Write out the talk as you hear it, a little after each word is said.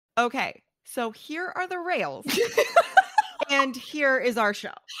Okay, so here are the rails. And here is our show.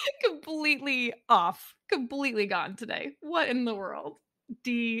 Completely off. Completely gone today. What in the world?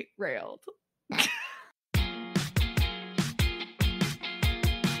 Derailed.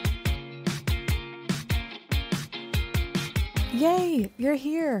 Yay, you're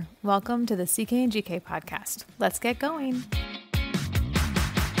here. Welcome to the CK and GK podcast. Let's get going.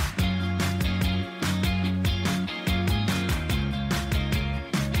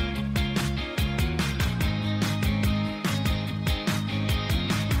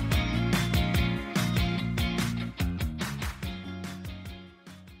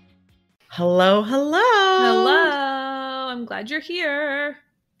 Hello, hello. Hello. I'm glad you're here.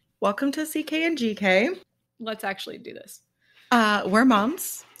 Welcome to CK and GK. Let's actually do this. We're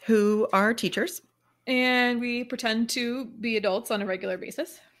moms who are teachers. And we pretend to be adults on a regular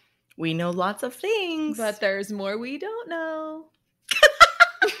basis. We know lots of things. But there's more we don't know.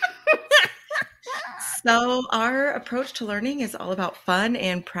 So our approach to learning is all about fun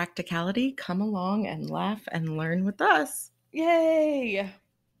and practicality. Come along and laugh and learn with us. Yay.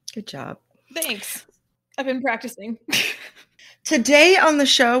 Good job. Thanks. I've been practicing. Today on the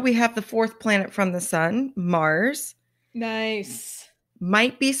show, we have the fourth planet from the sun, Mars. Nice.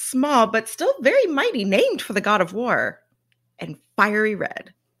 Might be small, but still very mighty, named for the god of war. And fiery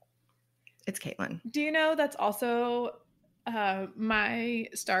red. It's Caitlin. Do you know that's also my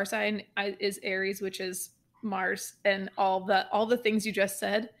star sign is Aries, which is Mars, and all the things you just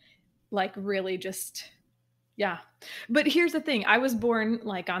said, like really just, yeah. But here's the thing. I was born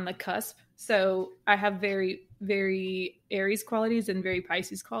like on the cusp. So I have very, very Aries qualities and very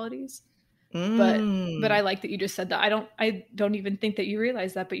Pisces qualities. But I like that you just said that. I don't even think that you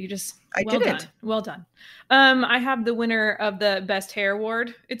realized that, but you just well done. I have the winner of the best hair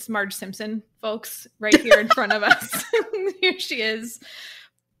award. It's Marge Simpson, folks, right here in front of us. Here she is.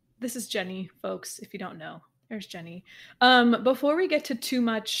 This is Jenny, folks, if you don't know. There's Jenny. Before we get to too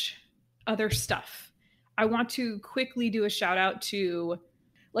much other stuff, I want to quickly do a shout out to,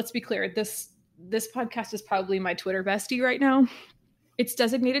 let's be clear, this podcast is probably my Twitter bestie right now. It's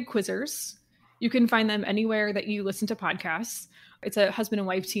Designated Quizzers. You can find them anywhere that you listen to podcasts. It's a husband and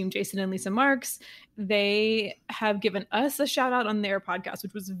wife team, Jason and Lisa Marks. They have given us a shout out on their podcast,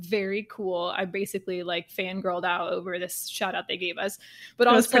 which was very cool. I basically like fangirled out over this shout out they gave us. But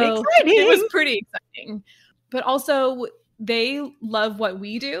it was pretty exciting. But also they love what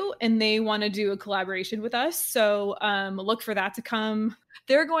we do and they want to do a collaboration with us. So look for that to come.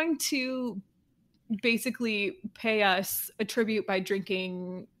 They're going to basically pay us a tribute by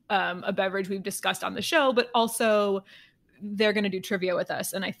drinking a beverage we've discussed on the show, but also they're going to do trivia with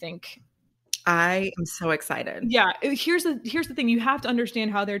us. And I think I am so excited. Yeah. Here's the thing. You have to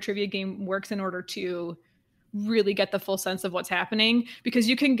understand how their trivia game works in order to really get the full sense of what's happening, because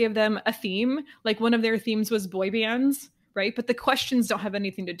you can give them a theme. Like one of their themes was boy bands, right? But the questions don't have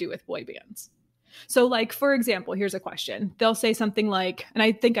anything to do with boy bands. So like, for example, here's a question. They'll say something like, and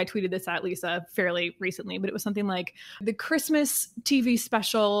I think I tweeted this at Lisa fairly recently, but it was something like, the Christmas TV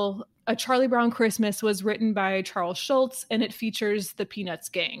special, A Charlie Brown Christmas, was written by Charles Schultz and it features the Peanuts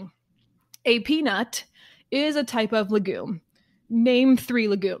gang. A peanut is a type of legume. Name 3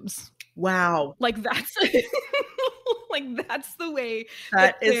 legumes. Wow. Like that's like that's the way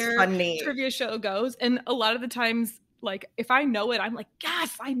that is funny trivia show goes. And a lot of the times, like if I know it, I'm like,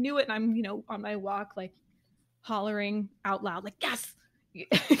 yes, I knew it. And I'm, on my walk, like hollering out loud, like, yes.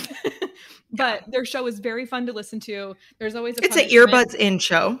 But their show is very fun to listen to. There's always it's an earbuds in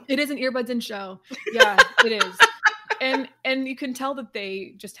show. It is an earbuds in show. Yeah, it is. And you can tell that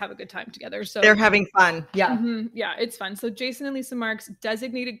they just have a good time together. So they're having fun. Yeah. Mm-hmm, yeah, it's fun. So Jason and Lisa Marks,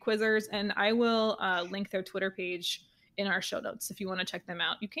 Designated Quizzers, and I will link their Twitter page in our show notes. If you want to check them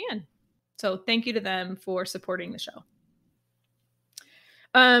out, you can. So thank you to them for supporting the show.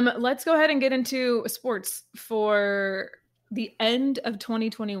 Let's go ahead and get into sports for the end of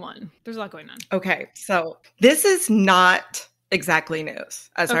 2021. There's a lot going on. Okay, so this is not exactly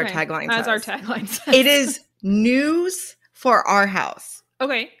news, as our tagline says. As our tagline says. It is news for our house.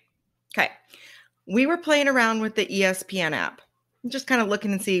 Okay. We were playing around with the ESPN app, just kind of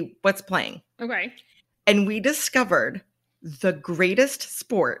looking and see what's playing. Okay. And we discovered the greatest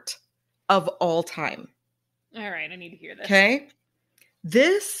sport of all time. All right, I need to hear this. Okay.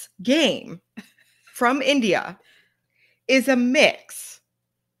 This game from India is a mix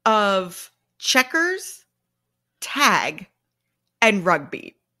of checkers, tag, and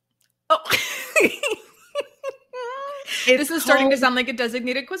rugby. Oh. This is starting to sound like a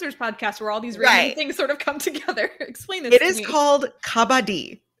Designated Quizzers podcast where all these random things sort of come together. Explain this to me. It is called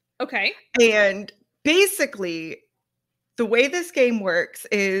Kabaddi. Okay. And basically, The way this game works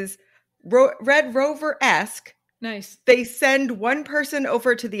is Red Rover-esque. Nice. They send one person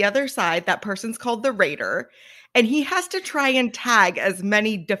over to the other side. That person's called the Raider. And he has to try and tag as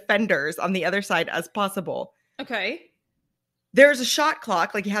many defenders on the other side as possible. Okay. There's a shot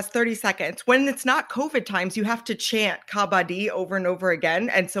clock, like he has 30 seconds. When it's not COVID times, you have to chant Kabaddi over and over again.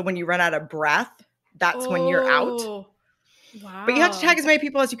 And so when you run out of breath, that's when you're out. Wow. But you have to tag as many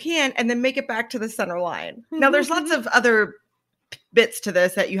people as you can and then make it back to the center line. Now, there's lots of other bits to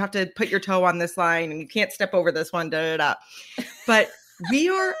this that you have to put your toe on this line and you can't step over this one, But we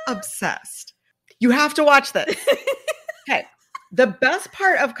are obsessed. You have to watch this. Okay. The best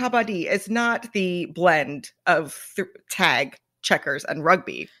part of Kabaddi is not the blend of tag, checkers, and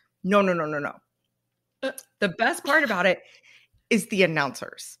rugby. No. The best part about it is the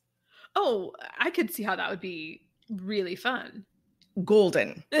announcers. Oh, I could see how that would be really fun.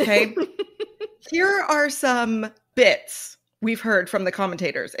 Golden. Okay. Here are some bits we've heard from the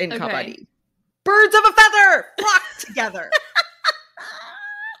commentators in Kabaddi. Birds of a feather flock together.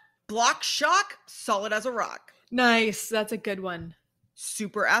 Block shock, solid as a rock. Nice. That's a good one.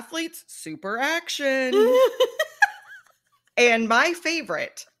 Super athletes, super action. And my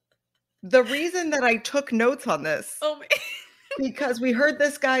favorite, the reason that I took notes on this, because we heard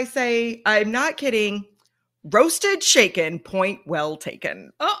this guy say, I'm not kidding, roasted, shaken, point well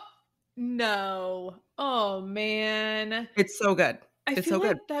taken. Oh, no. Oh, man. It's so good. It's so like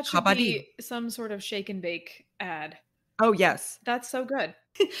good. That should Kabaddi. be some sort of shake and bake ad. Oh, yes. That's so good.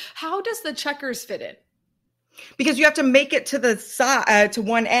 How does the checkers fit in? Because you have to make it to the side, to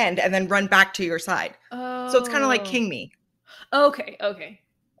one end, and then run back to your side. Oh. So it's kind of like King Me. Okay.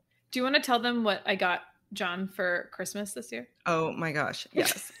 Do you want to tell them what I got John for Christmas this year? Oh my gosh,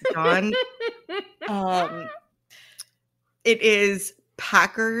 yes. John, it is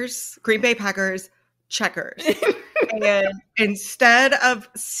Green Bay Packers checkers. And instead of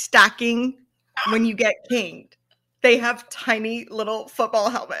stacking when you get kinged, they have tiny little football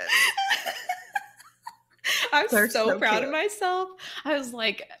helmets. I'm so proud cute of myself. I was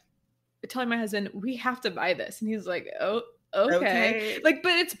like telling my husband, we have to buy this. And he's like, oh, okay. Like,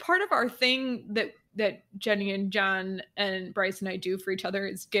 but it's part of our thing that Jenny and John and Bryce and I do for each other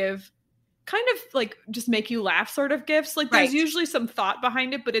is give kind of like just make you laugh sort of gifts. Like there's usually some thought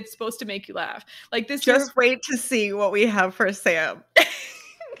behind it, but it's supposed to make you laugh. Like this. Just wait to see what we have for Sam.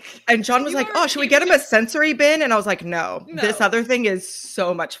 And John was like, oh, should we get him a sensory bin? And I was like, no, this other thing is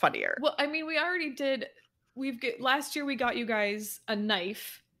so much funnier. Well, I mean, we already did. Last year we got you guys a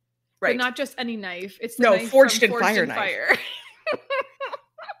knife. Right. But not just any knife. It's the knife Forged from in Fire knife.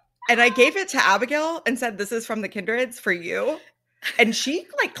 And I gave it to Abigail and said, this is from the Kindreds for you. And she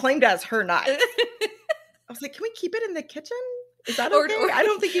like claimed it as her knife. I was like, can we keep it in the kitchen? Is that okay? I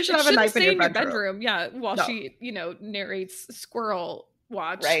don't think you should have a knife in your bedroom. Yeah, while she, narrates Squirrel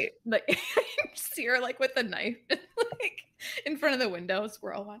Watch. Right. Like see her like with the knife like in front of the window,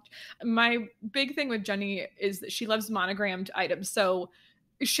 Squirrel Watch. My big thing with Jenny is that she loves monogrammed items. So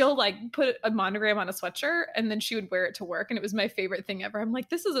she'll like put a monogram on a sweatshirt and then she would wear it to work. And it was my favorite thing ever. I'm like,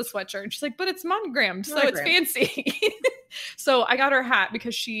 this is a sweatshirt. And she's like, but it's monogrammed. So it's fancy. So I got her hat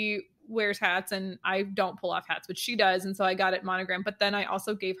because she wears hats and I don't pull off hats, but she does. And so I got it monogrammed. But then I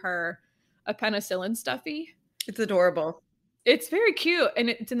also gave her a penicillin stuffy. It's adorable. It's very cute. And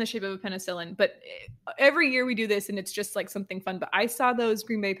it's in the shape of a penicillin. But every year we do this and it's just like something fun. But I saw those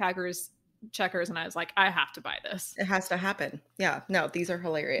Green Bay Packers checkers and I was like, I have to buy this. It has to happen. Yeah. No, these are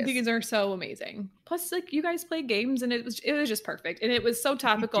hilarious. These are so amazing. Plus, like you guys play games and it was just perfect. And it was so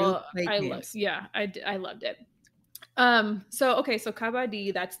topical. I loved it. So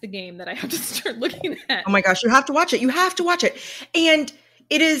Kabaddi, that's the game that I have to start looking at. Oh my gosh, you have to watch it. You have to watch it. And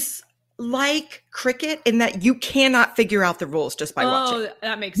it is like cricket in that you cannot figure out the rules just by watching.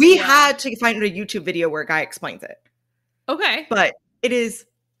 That makes sense. We had to find a YouTube video where a guy explains it. Okay. But it is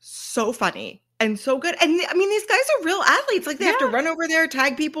so funny and so good. And I mean, these guys are real athletes. Like they have to run over there,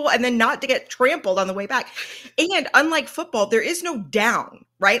 tag people, and then not to get trampled on the way back. And unlike football, there is no down,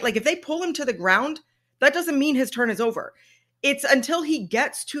 right? Like if they pull him to the ground, that doesn't mean his turn is over. It's until he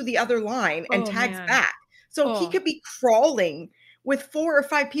gets to the other line and tags back. So he could be crawling with 4 or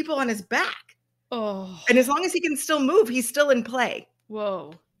 5 people on his back. Oh. And as long as he can still move, he's still in play.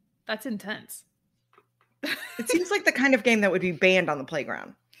 Whoa. That's intense. It seems like the kind of game that would be banned on the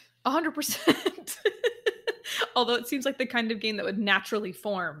playground. 100%. Although it seems like the kind of game that would naturally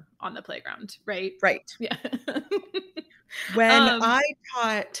form on the playground, right? Right. Yeah. When I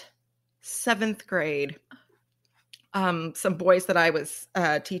taught 7th grade, some boys that I was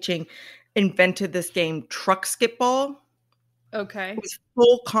teaching invented this game, truck skip-ball. Okay. It was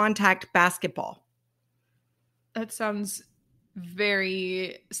full contact basketball. That sounds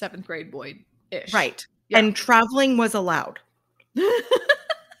very 7th grade boy-ish. Right. Yeah. And traveling was allowed.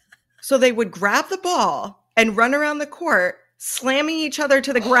 So they would grab the ball and run around the court, slamming each other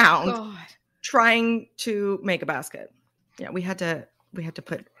to the ground, trying to make a basket. Yeah, we had to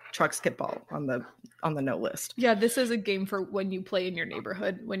put truck skip ball on the no list. Yeah, this is a game for when you play in your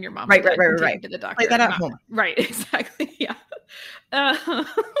neighborhood when your mom right take you to the doctor. Play that at home. Right, exactly. Yeah.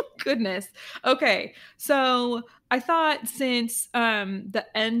 Goodness. Okay, so I thought since the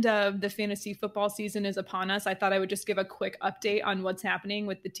end of the fantasy football season is upon us, I thought I would just give a quick update on what's happening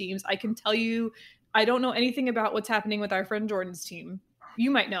with the teams. I can tell you, I don't know anything about what's happening with our friend Jordan's team.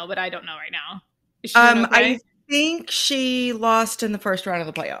 You might know, but I don't know right now. Is she doing okay? I think she lost in the first round of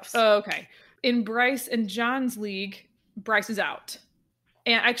the playoffs. Oh, okay. In Bryce and John's league, Bryce is out.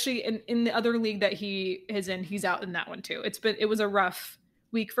 And actually in the other league that he is in, he's out in that one too. It was a rough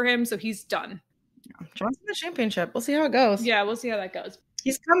week for him, so he's done. John's in the championship. We'll see how it goes. Yeah, we'll see how that goes.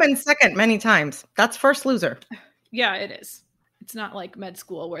 He's come in second many times. That's first loser. Yeah, it is. It's not like med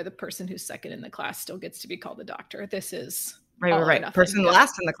school where the person who's second in the class still gets to be called a doctor. This is right. Person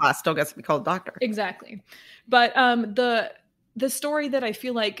last in the class still gets to be called doctor. Exactly. But the story that I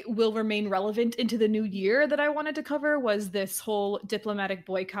feel like will remain relevant into the new year that I wanted to cover was this whole diplomatic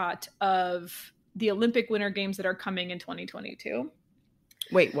boycott of the Olympic Winter Games that are coming in 2022.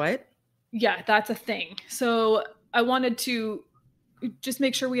 Wait, what? Yeah, that's a thing. So I wanted to just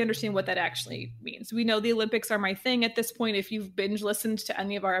make sure we understand what that actually means. We know the Olympics are my thing at this point. If you've binge listened to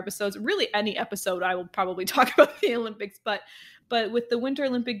any of our episodes, really any episode, I will probably talk about the Olympics. But with the Winter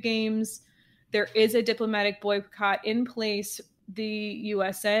Olympic Games, there is a diplomatic boycott in place. The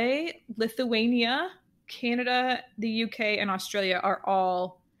USA, Lithuania, Canada, the UK, and Australia are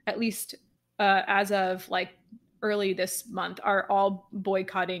all, at least as of like early this month, are all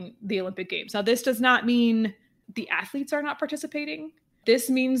boycotting the Olympic Games. Now, this does not mean the athletes are not participating. This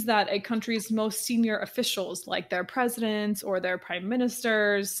means that a country's most senior officials, like their presidents or their prime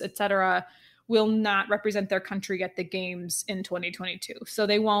ministers, etc., will not represent their country at the games in 2022. So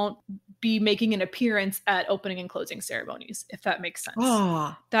they won't be making an appearance at opening and closing ceremonies, if that makes sense.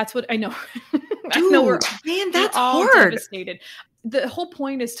 Oh, that's what I know. Dude, I know that's all hard. Devastated. The whole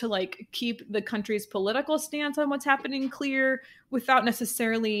point is to like keep the country's political stance on what's happening clear without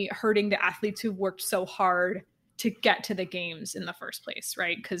necessarily hurting the athletes who've worked so hard to get to the games in the first place,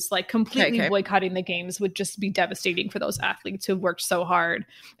 right? Because like completely boycotting the games would just be devastating for those athletes who worked so hard.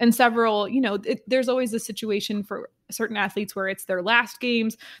 And several, there's always a situation for certain athletes where it's their last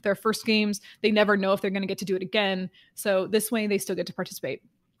games, their first games. They never know if they're going to get to do it again. So this way they still get to participate.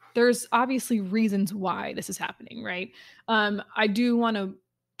 There's obviously reasons why this is happening, right? I do want to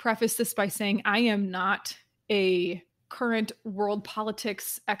preface this by saying I am not a current world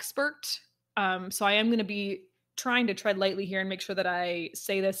politics expert. So I am going to be trying to tread lightly here and make sure that I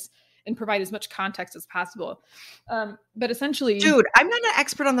say this and provide as much context as possible. But essentially... Dude, I'm not an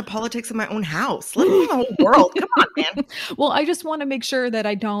expert on the politics of my own house. Let alone the whole world. Come on, man. Well, I just want to make sure that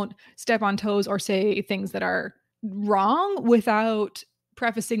I don't step on toes or say things that are wrong without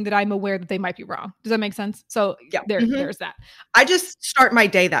prefacing that I'm aware that they might be wrong. Does that make sense? So yeah, there's that. I just start my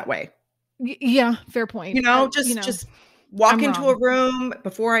day that way. Yeah, fair point. Just walk into a room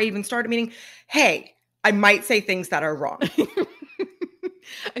before I even start a meeting. Hey, I might say things that are wrong.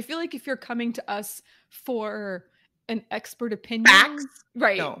 I feel like if you're coming to us for an expert opinion, facts,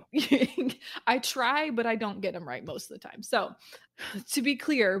 right? No. I try, but I don't get them right most of the time. So to be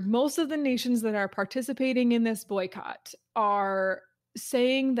clear, most of the nations that are participating in this boycott are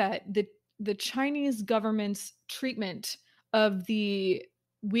saying that the Chinese government's treatment of the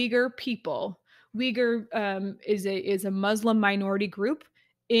Uyghur people, Uyghur is a Muslim minority group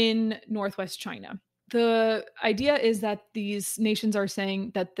in Northwest China. The idea is that these nations are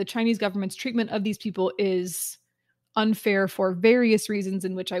saying that the Chinese government's treatment of these people is unfair for various reasons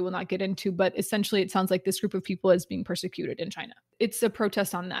in which I will not get into, but essentially it sounds like this group of people is being persecuted in China. It's a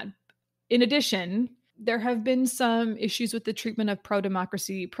protest on that. In addition, there have been some issues with the treatment of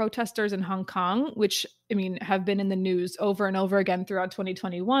pro-democracy protesters in Hong Kong, which, have been in the news over and over again throughout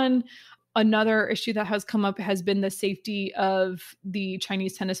 2021. Another issue that has come up has been the safety of the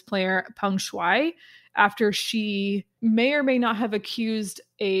Chinese tennis player Peng Shuai, after she may or may not have accused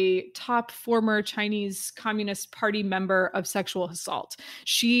a top former Chinese Communist Party member of sexual assault.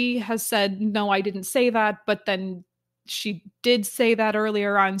 She has said, no, I didn't say that, but then she did say that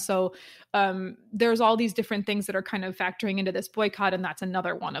earlier on. So there's all these different things that are kind of factoring into this boycott, and that's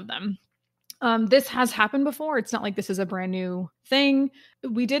another one of them. This has happened before. It's not like this is a brand new thing.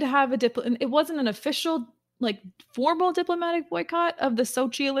 We did have it wasn't an official, formal diplomatic boycott of the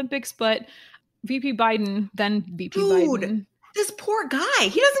Sochi Olympics, but VP Biden, then VP Biden. This poor guy.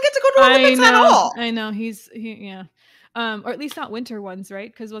 He doesn't get to go to Olympics at all. I know. Yeah. Or at least not winter ones,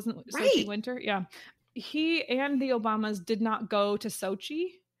 right? Because wasn't Sochi winter? Yeah. He and the Obamas did not go to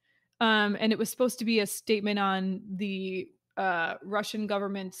Sochi. And it was supposed to be a statement on the Russian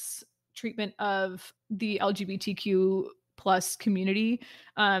government's treatment of the LGBTQ plus community.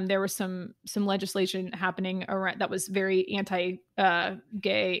 There was some legislation happening around that was very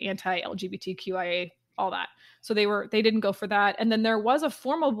anti-gay, anti-LGBTQIA, all that. So they didn't go for that. And then there was a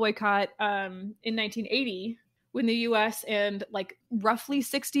formal boycott in 1980 when the US and like roughly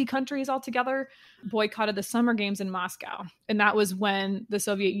 60 countries altogether boycotted the Summer Games in Moscow. And that was when the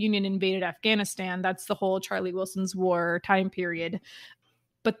Soviet Union invaded Afghanistan. That's the whole Charlie Wilson's war time period.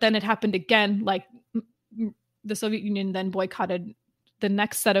 But then it happened again, like the Soviet Union then boycotted the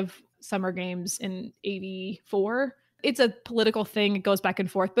next set of Summer Games in 84. It's a political thing. It goes back and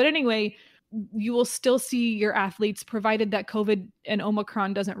forth. But anyway, you will still see your athletes, provided that COVID and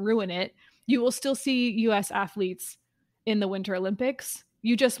Omicron doesn't ruin it. You will still see U.S. athletes in the Winter Olympics.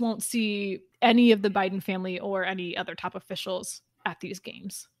 You just won't see any of the Biden family or any other top officials at these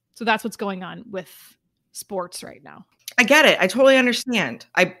games. So that's what's going on with sports right now. I get it. I totally understand.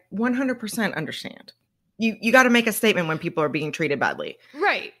 I 100% understand. You got to make a statement when people are being treated badly.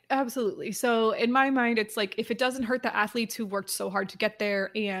 Right. Absolutely. So in my mind, it's like, if it doesn't hurt the athletes who worked so hard to get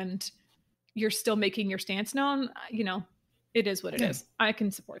there and you're still making your stance known, you know, it is what it is. I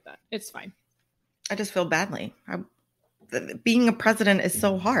can support that. It's fine. I just feel badly. Being a president is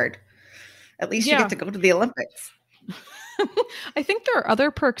so hard. At least you get to go to the Olympics. I think there are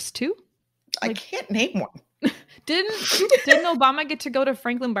other perks too. I can't name one. Didn't Obama get to go to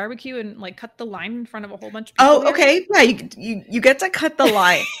Franklin Barbecue and like cut the line in front of a whole bunch of people? Oh, okay. Yeah, you get to cut the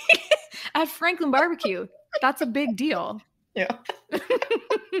line. At Franklin Barbecue. That's a big deal. Yeah.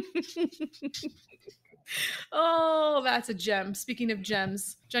 Oh, that's a gem. Speaking of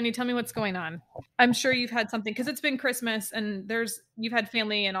gems, Jenny, tell me what's going on. I'm sure you've had something because it's been Christmas and you've had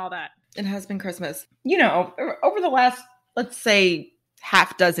family and all that. It has been Christmas. You know, over the last, let's say,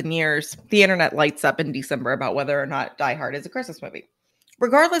 half dozen years, the internet lights up in December about whether or not Die Hard is a Christmas movie.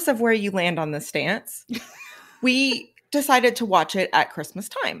 Regardless of where you land on this stance, we decided to watch it at Christmas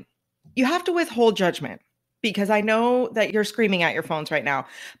time. You have to withhold judgment. Because I know that you're screaming at your phones right now,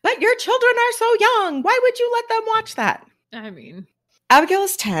 but your children are so young. Why would you let them watch that? I mean, Abigail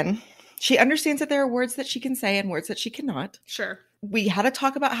is 10. She understands that there are words that she can say and words that she cannot. Sure. We had to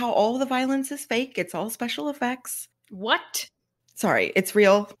talk about how all of the violence is fake. It's all special effects. What? Sorry, it's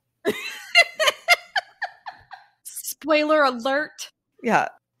real. Spoiler alert. Yeah.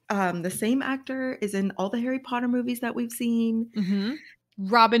 The same actor is in all the Harry Potter movies that we've seen. Mm-hmm.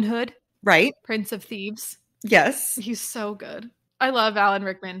 Robin Hood. Right. Prince of Thieves. Yes. He's so good. I love Alan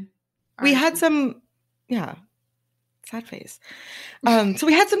Rickman. We had some, sad face. So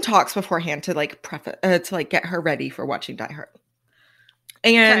we had some talks beforehand to like to like get her ready for watching Die Hard.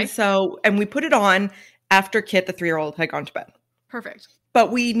 And and we put it on after Kit, the 3-year-old, had gone to bed. Perfect.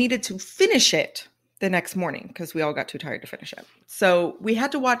 But we needed to finish it the next morning because we all got too tired to finish it. So we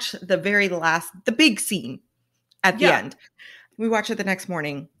had to watch the big scene at the end. We watched it the next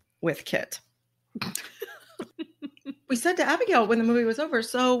morning with Kit. We said to Abigail when the movie was over,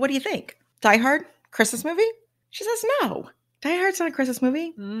 so what do you think? Die Hard? Christmas movie? She says no. Die Hard's not a Christmas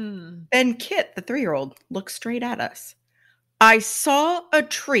movie. Then Kit, the 3-year-old, looks straight at us. I saw a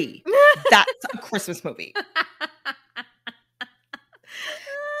tree. That's a Christmas movie.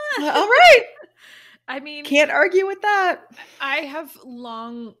 All right. I mean, can't argue with that. I have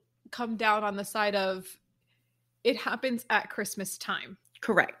long come down on the side of it happens at Christmas time.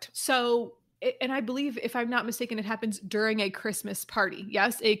 Correct. So, and I believe, if I'm not mistaken, it happens during a Christmas party.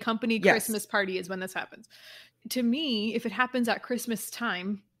 Yes, a company Christmas party is when this happens. To me, if it happens at Christmas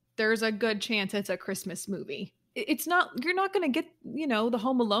time, there's a good chance it's a Christmas movie. It's not, you're not going to get, the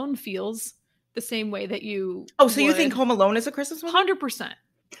Home Alone feels the same way that you so you think Home Alone is a Christmas movie? 100%.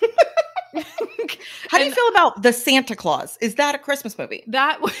 How do you feel about The Santa Claus? Is that a Christmas movie?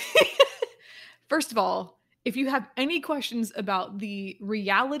 First of all, if you have any questions about the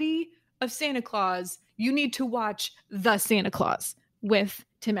reality of Santa Claus, you need to watch The Santa Claus with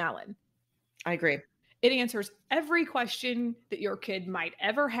Tim Allen. I agree. It answers every question that your kid might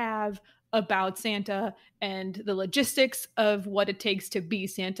ever have about Santa and the logistics of what it takes to be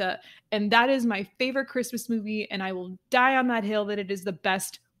Santa. And that is my favorite Christmas movie, and I will die on that hill that it is the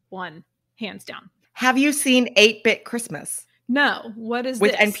best one, hands down. Have you seen 8-Bit Christmas? No. What is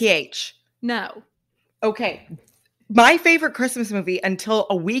with this? NPH? No. Okay. My favorite Christmas movie until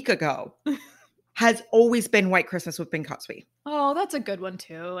a week ago has always been White Christmas with Bing Cosby. Oh, that's a good one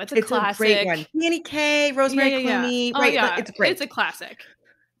too. It's It's classic. a great one. Danny Kaye, Rosemary Clooney. Oh, right. yeah. It's great. It's a classic.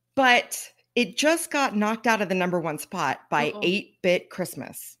 But it just got knocked out of the number 1 spot by Uh-oh. 8-Bit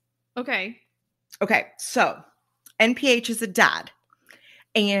Christmas. Okay. Okay. So NPH is a dad,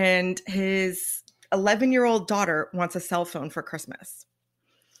 and his 11-year-old daughter wants a cell phone for Christmas.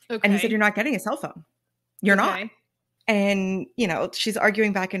 Okay. And he said, you're not getting a cell phone. You're not. And, she's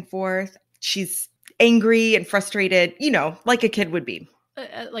arguing back and forth. She's angry and frustrated, like a kid would be.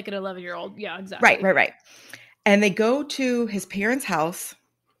 Like an 11-year-old. Yeah, exactly. Right. And they go to his parents' house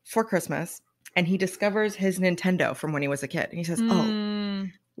for Christmas, and he discovers his Nintendo from when he was a kid. And he says, oh,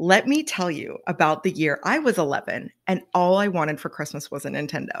 let me tell you about the year I was 11, and all I wanted for Christmas was a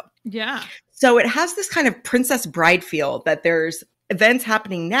Nintendo. Yeah. So it has this kind of Princess Bride feel that there's events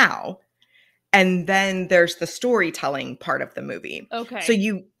happening now, and then there's the storytelling part of the movie. Okay. So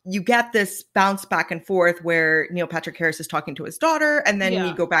you get this bounce back and forth where Neil Patrick Harris is talking to his daughter, and then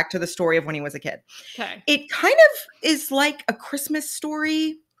you go back to the story of when he was a kid. Okay. It kind of is like a Christmas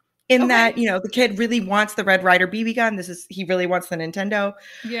story in that, the kid really wants the Red Ryder BB gun. He really wants the Nintendo.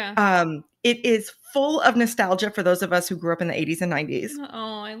 Yeah. It is full of nostalgia for those of us who grew up in the 80s and 90s.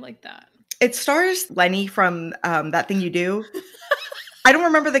 Oh, I like that. It stars Lenny from That Thing You Do. I don't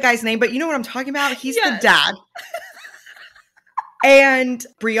remember the guy's name, but you know what I'm talking about? He's the dad. And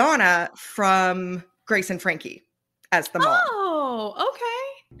Brianna from Grace and Frankie as the mom. Oh,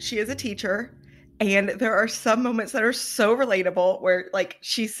 okay. She is a teacher. And there are some moments that are so relatable where like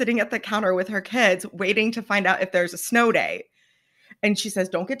she's sitting at the counter with her kids waiting to find out if there's a snow day. And she says,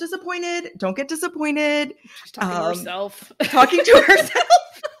 don't get disappointed. Don't get disappointed. She's talking to herself. Talking to herself.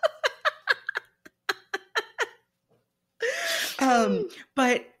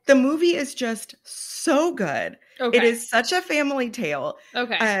 But the movie is just so good. Okay. It is such a family tale.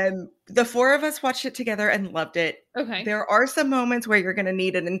 Okay. The 4 of us watched it together and loved it. Okay. There are some moments where you're going to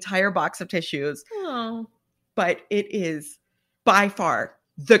need an entire box of tissues. Oh. But it is by far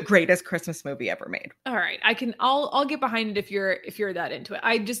the greatest Christmas movie ever made. All right. I'll get behind it if you're that into it.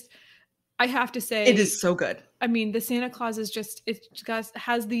 I have to say it is so good. I mean, the Santa Claus is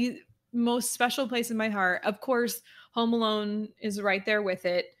has the most special place in my heart. Of course, Home Alone is right there with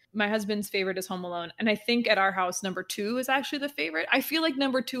it. My husband's favorite is Home Alone. And I think at our house, number 2 is actually the favorite. I feel like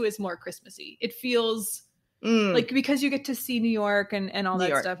number 2 is more Christmassy. It feels like, because you get to see New York and all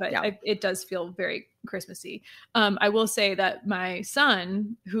that stuff, it does feel very Christmassy. I will say that my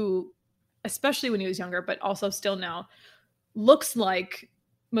son, who, especially when he was younger, but also still now, looks like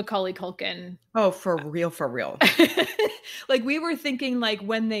Macaulay Culkin. Oh, for real. Like we were thinking like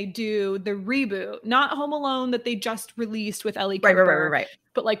when they do the reboot, not Home Alone that they just released with Ellie Kemper. Right.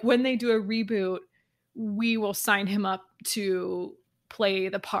 But like when they do a reboot, we will sign him up to play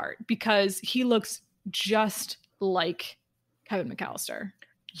the part because he looks just like Kevin McAllister.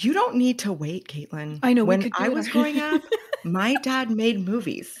 You don't need to wait, Caitlin. I know. When I was growing up, my dad made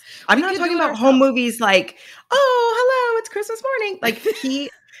movies. I'm not talking about home movies like, oh, hello, it's Christmas morning. Like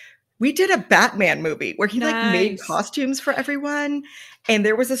we did a Batman movie where he like made costumes for everyone. And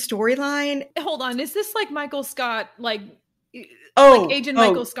there was a storyline. Hold on. Is this like Michael Scott, like Agent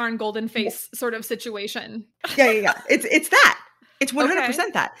Michael Scott and Golden Face sort of situation? Yeah. It's that. It's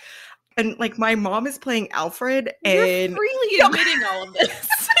 100% that. And like my mom is playing Alfred and you're freely admitting all of this.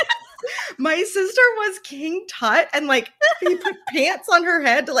 My sister was King Tut and like he put pants on her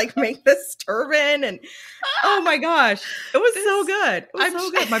head to like make this turban and oh my gosh, it was so good. It was so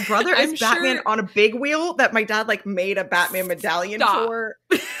good. My brother is Batman on a big wheel that my dad like made a Batman medallion for.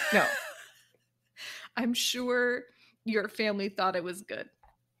 No. I'm sure your family thought it was good.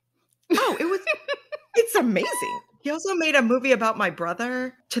 Oh, it's amazing. He also made a movie about my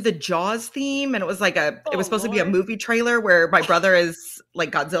brother to the Jaws theme. And it was like it was supposed to be a movie trailer where my brother is like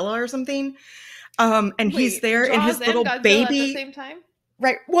Godzilla or something. And he's there in his little Godzilla baby. At the same time?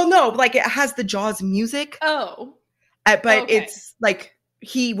 Right. Well, no, like it has the Jaws music. Oh. But it's like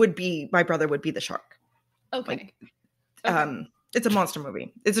my brother would be the shark. Okay. It's a monster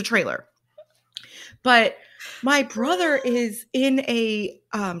movie. It's a trailer. But my brother is in a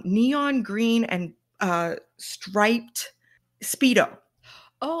neon green and striped Speedo.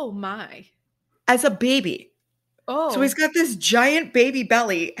 Oh my. As a baby. Oh. So he's got this giant baby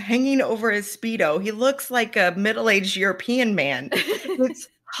belly hanging over his Speedo. He looks like a middle-aged European man. It's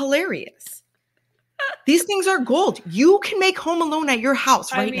hilarious. These things are gold. You can make Home Alone at your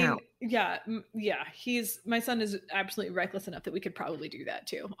house now. Yeah. Yeah. My son is absolutely reckless enough that we could probably do that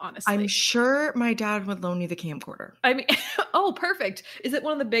too, honestly. I'm sure my dad would loan you the camcorder. I mean, oh, perfect. Is it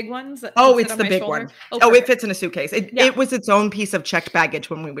one of the big ones? That Oh, can sit it's on the my big shoulder? one. Oh, Oh, it perfect. fits in a suitcase. Yeah. It was its own piece of checked baggage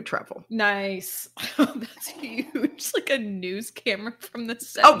when we would travel. Nice. That's huge. Like a news camera from the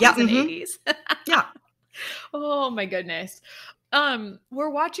 70s Oh, yeah. and mhm. 80s. Yeah. Oh my goodness. We're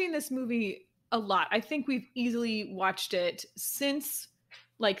watching this movie a lot. I think we've easily watched it since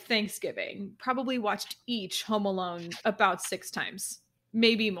like Thanksgiving. Probably watched each Home Alone about 6 times,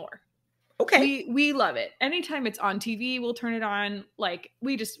 maybe more. Okay. We love it. Anytime it's on TV, we'll turn it on. Like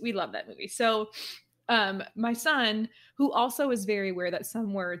we love that movie. So my son, who also is very aware that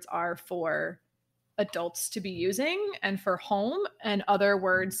some words are for adults to be using and for home and other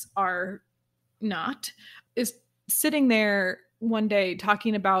words are not, is sitting there one day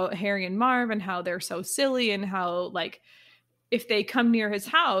talking about Harry and Marv and how they're so silly and how like if they come near his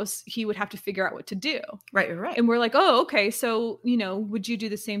house, he would have to figure out what to do. Right. And we're like, oh, okay. So, would you do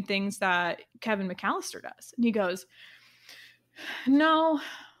the same things that Kevin McAllister does? And he goes, no,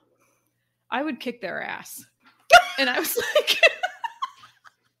 I would kick their ass. And I was like,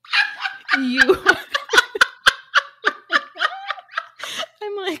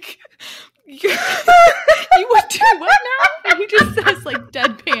 I'm like, you would do what now? And he just says like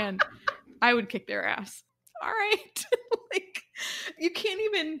deadpan, I would kick their ass. All right. Like you can't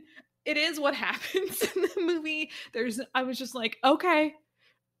even, it is what happens in the movie. I was just like, okay.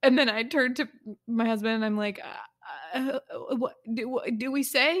 And then I turned to my husband and I'm like, what do we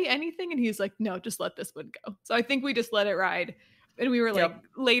say anything? And he's like, no, just let this one go. So I think we just let it ride. And we were like,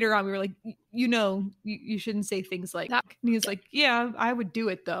 later on, we were like, you shouldn't say things like that. And he was like, yeah, I would do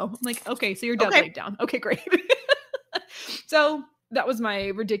it though. I'm like, okay, so you're done laid down. Okay, great. So that was my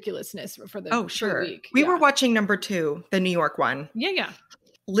ridiculousness for the week. We were watching number 2, the New York one. Yeah.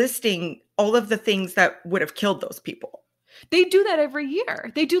 Listing all of the things that would have killed those people. They do that every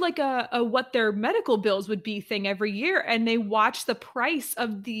year. They do like a what their medical bills would be thing every year. And they watch the price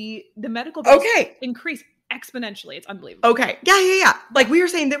of the medical bills increase exponentially. It's unbelievable. Okay. Yeah. Like we were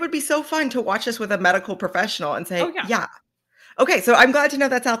saying, that would be so fun to watch this with a medical professional and say, yeah. Okay. So I'm glad to know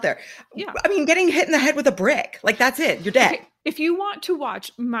that's out there. Yeah. I mean, getting hit in the head with a brick, like that's it. You're dead. Okay. If you want to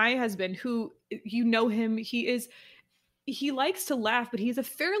watch my husband, who him, he likes to laugh, but he's a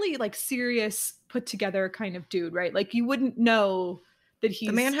fairly like serious, put together kind of dude, right? Like you wouldn't know that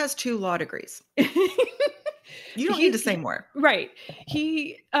the man has 2 law degrees. You don't need to say more. Right.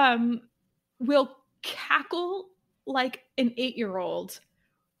 He will cackle like an 8-year-old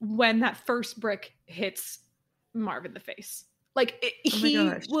when that first brick hits Marv in the face. Like he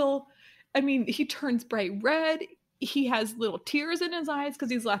turns bright red. He has little tears in his eyes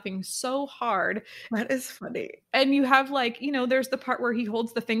because he's laughing so hard. That is funny. And you have like, there's the part where he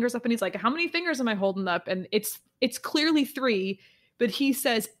holds the fingers up and he's like, how many fingers am I holding up? And it's clearly 3, but he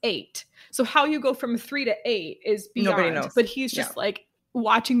says 8. So how you go from 3 to 8 is beyond. Nobody knows. But he's just like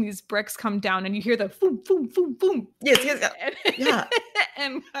watching these bricks come down and you hear the boom, boom, boom, boom. Yes. Yeah.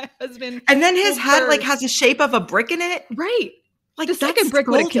 And my husband. And then his head like has a shape of a brick in it. Right. Like the second brick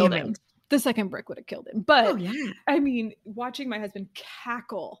would have killed him. The second brick would have killed him. But I mean, watching my husband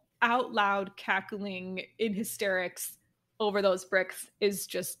cackle out loud, cackling in hysterics over those bricks is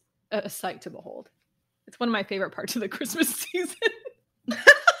just a sight to behold. It's one of my favorite parts of the Christmas season.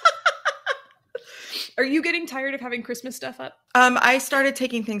 Are you getting tired of having Christmas stuff up? I started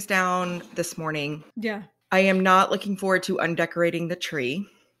taking things down this morning. Yeah. I am not looking forward to undecorating the tree.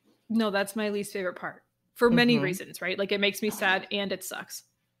 No, that's my least favorite part for many reasons, right? Like it makes me sad and it sucks.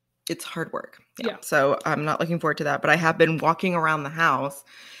 It's hard work. Yeah. So I'm not looking forward to that, but I have been walking around the house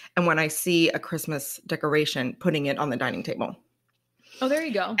and when I see a Christmas decoration, putting it on the dining table. Oh, there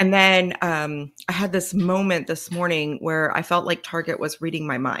you go. And then I had this moment this morning where I felt like Target was reading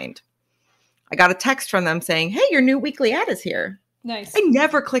my mind. I got a text from them saying, hey, your new weekly ad is here. Nice. I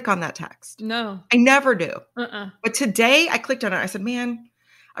never click on that text. No. I never do. But today I clicked on it. I said, man,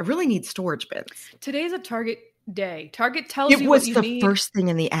 I really need storage bins. Today's a Target day. Target tells you what you need. It was the first thing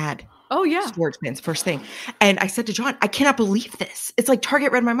in the ad. Oh, yeah. Storage bins, first thing. And I said to John, I cannot believe this. It's like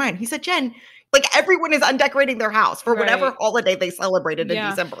Target read my mind. He said, Jen, like everyone is undecorating their house for whatever holiday they celebrated in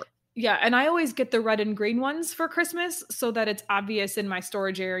December. Yeah, and I always get the red and green ones for Christmas so that it's obvious in my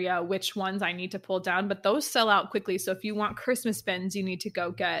storage area which ones I need to pull down, but those sell out quickly. So if you want Christmas bins, you need to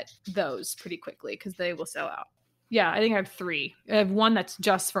go get those pretty quickly because they will sell out. Yeah, I think I have 3. I have one that's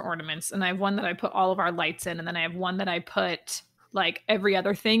just for ornaments, and I have one that I put all of our lights in, and then I have one that I put like every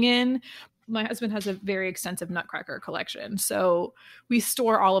other thing in. My husband has a very extensive nutcracker collection, so we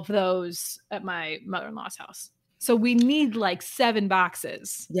store all of those at my mother-in-law's house. So we need like 7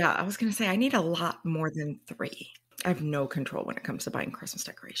 boxes. Yeah, I was going to say I need a lot more than 3. I have no control when it comes to buying Christmas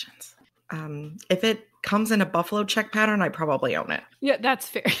decorations. If it comes in a buffalo check pattern, I probably own it. Yeah, that's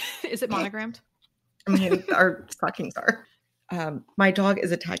fair. Is it monogrammed? I mean, our stockings are. My dog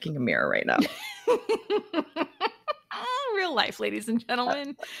is attacking a mirror right now. Real life, ladies and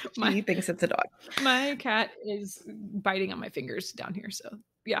gentlemen. He thinks it's a dog. My cat is biting on my fingers down here. So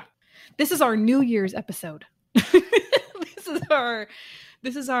yeah, this is our New Year's episode.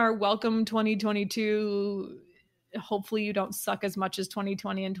 This is our welcome 2022. Hopefully you don't suck as much as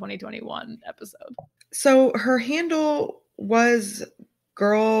 2020 and 2021 episode. So her handle was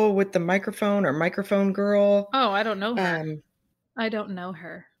girl with the microphone or microphone girl. Oh, I don't know her. I don't know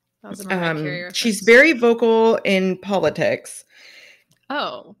her. That was a she's very vocal in politics.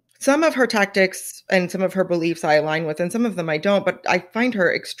 Oh. Some of her tactics and some of her beliefs I align with, and some of them I don't, but I find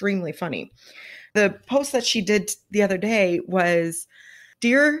her extremely funny. The post that she did the other day was,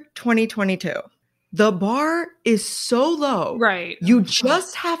 Dear 2022, the bar is so low. Right. You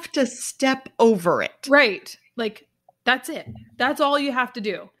just have to step over it. Right. Like, that's it. That's all you have to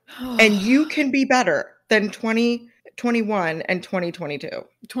do. And you can be better than 2021 and 2022.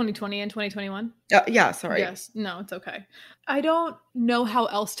 2020 and 2021? Yeah, sorry. Yes. No, it's okay. I don't know how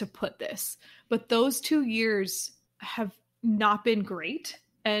else to put this, but those 2 years have not been great.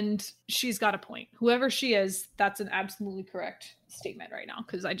 And she's got a point. Whoever she is, that's an absolutely correct statement right now,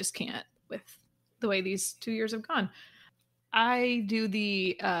 because I just can't with the way these 2 years have gone. I do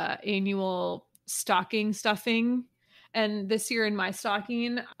the annual stocking stuffing. And this year in my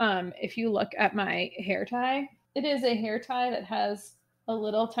stocking, if you look at my hair tie, it is a hair tie that has a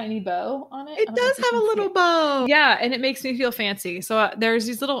little tiny bow on it. It does have a little bow. Yeah, and it makes me feel fancy. So there's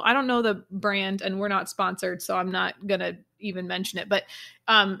these little, I don't know the brand and we're not sponsored, so I'm not going to even mention it, but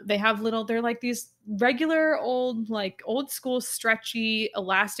they have they're like these regular old school stretchy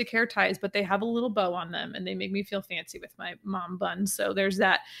elastic hair ties, but they have a little bow on them and they make me feel fancy with my mom bun. So there's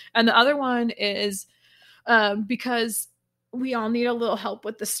that. And the other one is because we all need a little help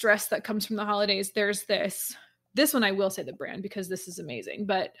with the stress that comes from the holidays. There's this one, I will say the brand because this is amazing,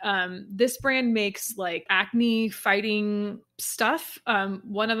 but this brand makes like acne fighting stuff.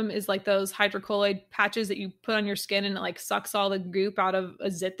 One of them is like those hydrocolloid patches that you put on your skin and it like sucks all the goop out of a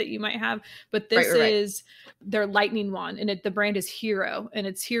zit that you might have. But this is their lightning wand, and the brand is Hero, and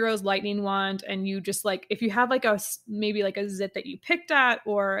it's Hero's lightning wand. And you just like, if you have like maybe like a zit that you picked at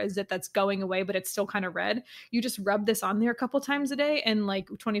or a zit that's going away, but it's still kind of red, you just rub this on there a couple times a day, and like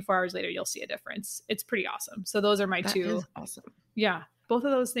 24 hours later, you'll see a difference. It's pretty awesome. So those are my two. That is awesome. Yeah. Both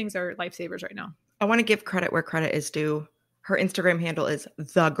of those things are lifesavers right now. I want to give credit where credit is due. Her Instagram handle is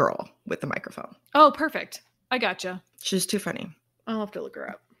the girl with the microphone. Oh, perfect. I gotcha. She's too funny. I'll have to look her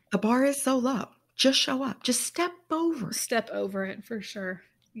up. The bar is so low. Just show up. Just step over. Step over it for sure.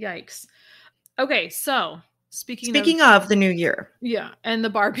 Yikes. Okay, so speaking of the new year. Yeah, and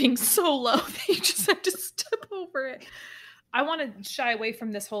the bar being so low that you just have to step over it. I want to shy away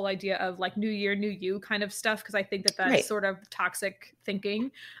from this whole idea of like new year, new you kind of stuff, because I think that's sort of toxic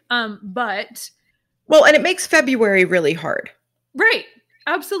thinking. But well, and it makes February really hard. Right.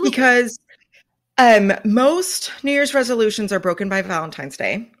 Absolutely. Because most New Year's resolutions are broken by Valentine's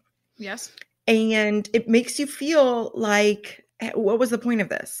Day. Yes. And it makes you feel like, what was the point of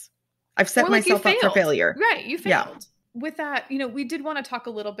this? I've set myself up for failure. Right. You failed. Yeah. With that, we did want to talk a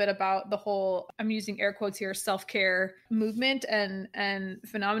little bit about the whole, I'm using air quotes here, self-care movement and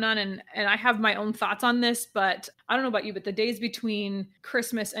phenomenon. And I have my own thoughts on this, but I don't know about you, but the days between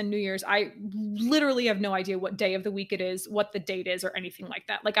Christmas and New Year's, I literally have no idea what day of the week it is, what the date is, or anything like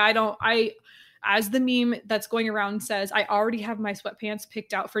that. Like as the meme that's going around says, I already have my sweatpants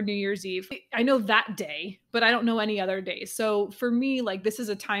picked out for New Year's Eve. I know that day, but I don't know any other days. So for me, like, this is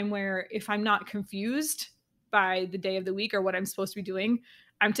a time where if I'm not confused by the day of the week or what I'm supposed to be doing,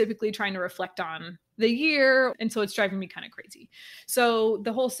 I'm typically trying to reflect on the year. And so it's driving me kind of crazy. So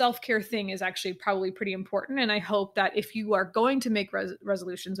the whole self-care thing is actually probably pretty important. And I hope that if you are going to make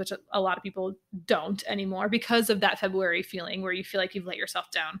resolutions, which a lot of people don't anymore because of that February feeling where you feel like you've let yourself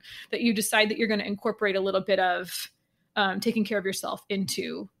down, that you decide that you're going to incorporate a little bit of taking care of yourself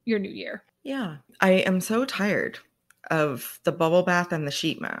into your new year. Yeah. I am so tired of the bubble bath and the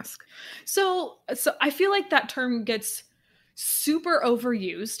sheet mask. So I feel like that term gets super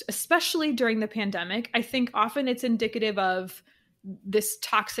overused, especially during the pandemic. I think often it's indicative of this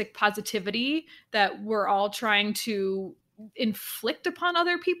toxic positivity that we're all trying to inflict upon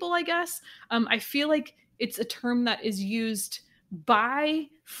other people, I guess. I feel like it's a term that is used among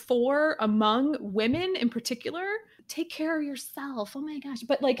women in particular. Take care of yourself. Oh my gosh.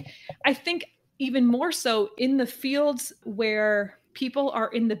 But like, I think even more so in the fields where people are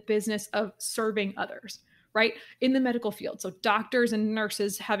in the business of serving others, right? In the medical field. So doctors and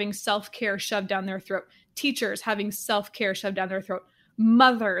nurses having self-care shoved down their throat, teachers having self-care shoved down their throat,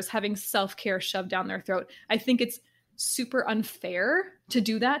 mothers having self-care shoved down their throat. I think it's super unfair to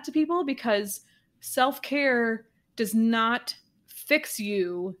do that to people because self-care does not fix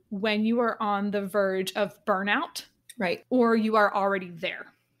you when you are on the verge of burnout, right? Or you are already there.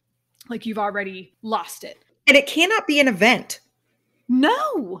 Like you've already lost it. And it cannot be an event.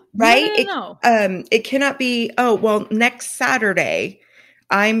 No. Right? No. It cannot be, oh, well, next Saturday,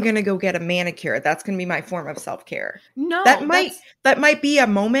 I'm going to go get a manicure. That's going to be my form of self-care. No. That might be a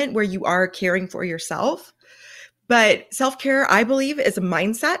moment where you are caring for yourself. But self-care, I believe, is a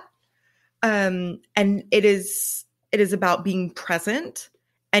mindset. And it is about being present.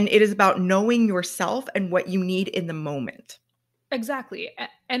 And it is about knowing yourself and what you need in the moment. Exactly.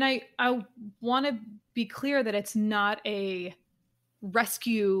 And I want to be clear that it's not a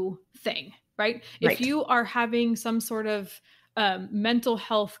rescue thing, right? If you are having some sort of mental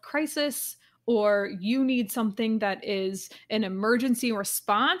health crisis or you need something that is an emergency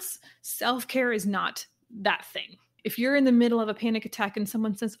response, self-care is not that thing. If you're in the middle of a panic attack and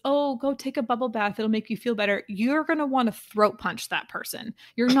someone says, oh, go take a bubble bath, it'll make you feel better, you're going to want to throat punch that person.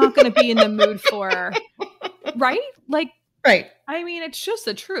 You're not going to be in the mood for, right? Like, right. I mean, it's just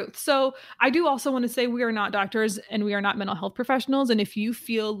the truth. So I do also want to say we are not doctors and we are not mental health professionals. And if you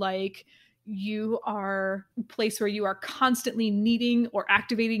feel like you are a place where you are constantly needing or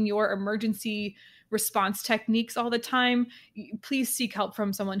activating your emergency response techniques all the time, please seek help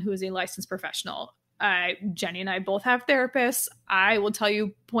from someone who is a licensed professional. Jenny and I both have therapists. I will tell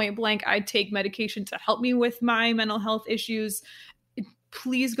you point blank, I take medication to help me with my mental health issues.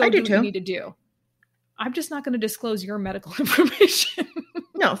 Please go do what you need to do. I'm just not going to disclose your medical information.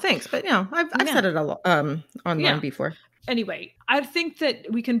 No, thanks. But I've said it a lot online before. Anyway, I think that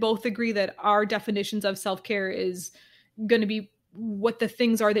we can both agree that our definitions of self-care is going to be what the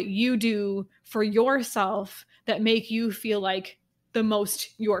things are that you do for yourself that make you feel like the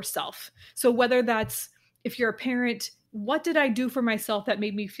most yourself. So whether that's, if you're a parent, what did I do for myself that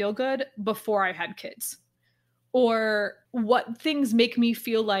made me feel good before I had kids? Or what things make me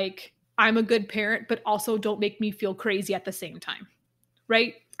feel like I'm a good parent, but also don't make me feel crazy at the same time.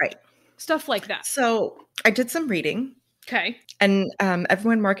 Right? Right. Stuff like that. So I did some reading. Okay. And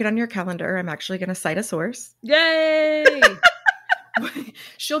everyone mark it on your calendar. I'm actually going to cite a source. Yay!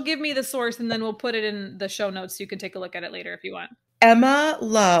 She'll give me the source and then we'll put it in the show notes so you can take a look at it later if you want. Emma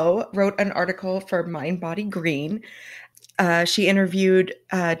Lowe wrote an article for Mind Body Green. She interviewed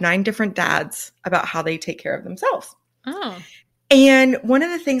 9 different dads about how they take care of themselves. Oh. And one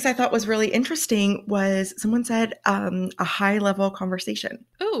of the things I thought was really interesting was someone said a high-level conversation.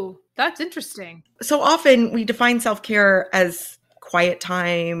 Ooh, that's interesting. So often we define self-care as quiet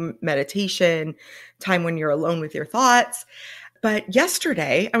time, meditation, time when you're alone with your thoughts. But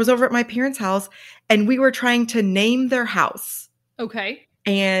yesterday, I was over at my parents' house, and we were trying to name their house. Okay.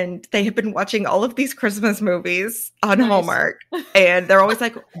 And they have been watching all of these Christmas movies on Hallmark. And they're always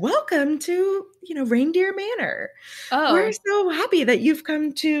like, welcome to, Reindeer Manor. Oh. We're so happy that you've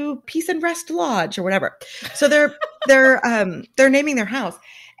come to Peace and Rest Lodge or whatever. So they're naming their house.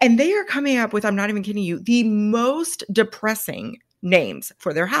 And they are coming up with, I'm not even kidding you, the most depressing names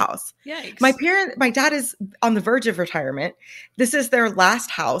for their house. Yikes. My dad is on the verge of retirement. This is their last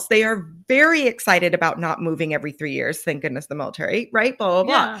house. They are very excited about not moving every 3 years. Thank goodness the military, right? Blah,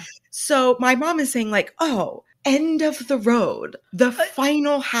 blah, blah. So my mom is saying like, oh, end of the road, the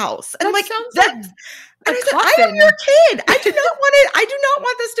final house. And I'm like, that's, and I said, I am your kid. I do not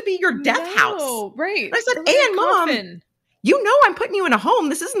want this to be your death house. Right. And I said, and mom, I'm putting you in a home.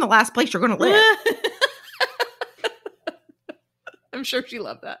 This isn't the last place you're going to live. I'm sure she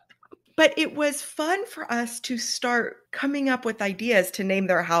loved that. But it was fun for us to start coming up with ideas to name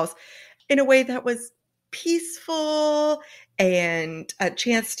their house in a way that was peaceful and a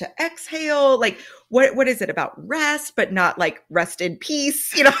chance to exhale. Like, what is it about rest, but not like rest in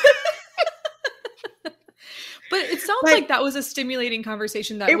peace, But it sounds like that was a stimulating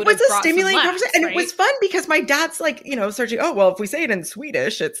conversation that it would was have a stimulating conversation. And right? It was fun because my dad's like, searching, oh, well, if we say it in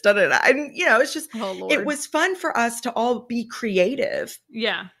Swedish, it's da-da-da. And, it's just, it was fun for us to all be creative.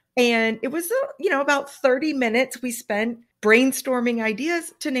 Yeah. And it was, about 30 minutes we spent brainstorming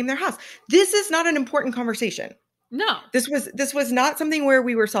ideas to name their house. This is not an important conversation. No. This was not something where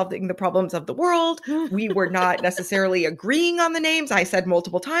we were solving the problems of the world. We were not necessarily agreeing on the names. I said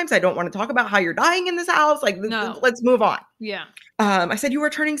multiple times, I don't want to talk about how you're dying in this house. Like, let's move on. Yeah. I said you were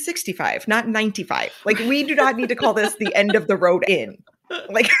turning 65, not 95. Like, we do not need to call this the end of the road inn.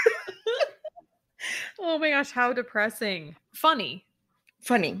 Like, Oh my gosh, how depressing. Funny.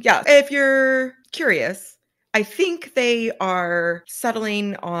 Yeah. If you're curious, I think they are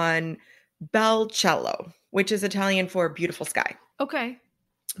settling on Bel Cielo, which is Italian for beautiful sky, Okay.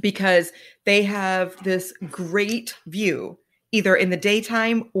 because they have this great view either in the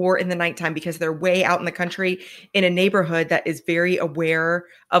daytime or in the nighttime, because they're way out in the country in a neighborhood that is very aware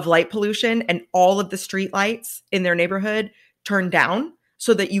of light pollution, and all of the street lights in their neighborhood turn down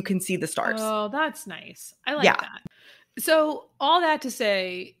so that you can see the stars. Oh, that's nice. I like Yeah. that. So all that to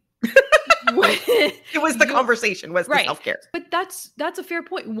say, It was the conversation, was the right. self-care. But that's a fair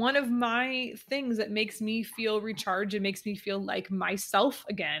point. One of my things that makes me feel recharged and makes me feel like myself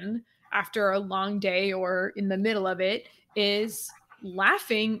again after a long day or in the middle of it is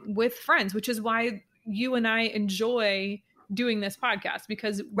laughing with friends, which is why you and I enjoy doing this podcast,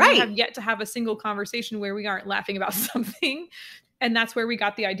 because we have yet to have a single conversation where we aren't laughing about something. And that's where we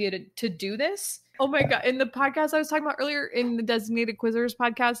got the idea to do this. Oh my God. In the podcast I was talking about earlier, in the Designated Quizzers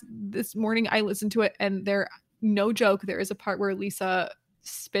podcast this morning, I listened to it, and no joke, there is a part where Lisa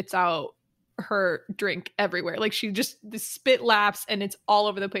spits out her drink everywhere. Like the spit laps and it's all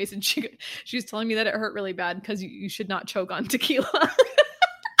over the place. And she was telling me that it hurt really bad because you should not choke on tequila.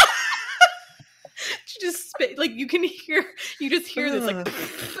 She just spit, like you just hear this like,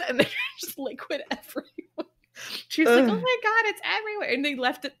 and there's just liquid everywhere. She's like, oh my God, it's everywhere. And they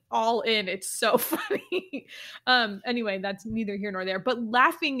left it all in. It's so funny. Anyway, that's neither here nor there. But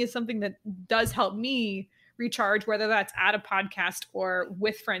laughing is something that does help me recharge, whether that's at a podcast or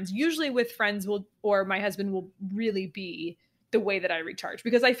with friends. Usually with friends or my husband will really be the way that I recharge,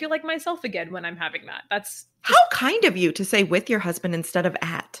 because I feel like myself again when I'm having that. That's how kind of you to say with your husband instead of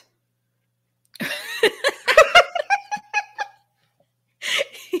at.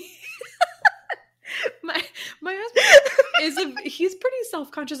 My husband he's pretty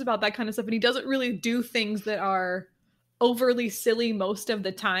self-conscious about that kind of stuff, and he doesn't really do things that are overly silly most of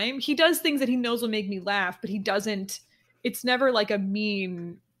the time. He does things that he knows will make me laugh, but it's never like a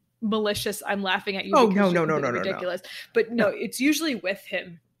mean, malicious, I'm laughing at you. Oh, because no, ridiculous. But no, it's usually with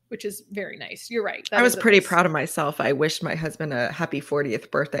him, which is very nice. You're right. I was pretty proud of myself. I wished my husband a happy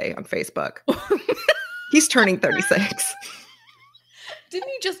 40th birthday on Facebook. He's turning 36. Didn't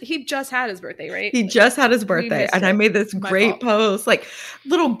he just had his birthday, right? He just had his birthday, and I made this great post, like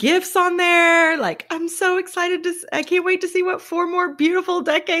little gifts on there. Like, I'm so excited I can't wait to see what 4 more beautiful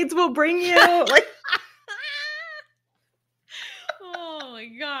decades will bring you. Like, oh my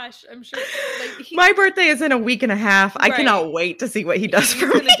gosh, I'm sure. Like my birthday is in a week and a half. Right. I cannot wait to see what he does for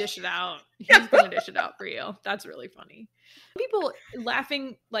me. He's gonna dish it out. He's gonna dish it out for you. That's really funny. People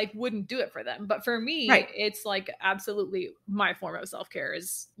laughing like wouldn't do it for them, but for me, It's like absolutely my form of self-care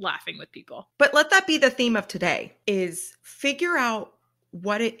is laughing with people. But let that be the theme of today: is figure out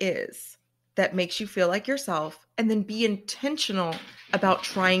what it is that makes you feel like yourself, and then be intentional about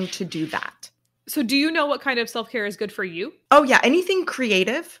trying to do that. So do you know what kind of self-care is good for you? Oh yeah, anything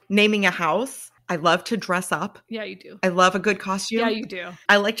creative, naming a house. I love to dress up. Yeah, you do. I love a good costume. Yeah, you do.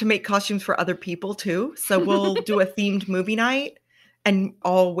 I like to make costumes for other people too. So we'll do a themed movie night, and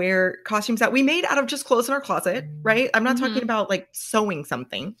I'll wear costumes that we made out of just clothes in our closet, right? I'm not talking about like sewing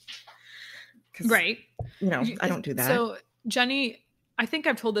something. Right. I don't do that. So Jenny, I think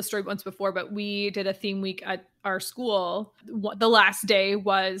I've told this story once before, but we did a theme week at our school. The last day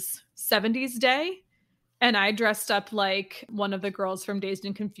was 70s Day. And I dressed up like one of the girls from Dazed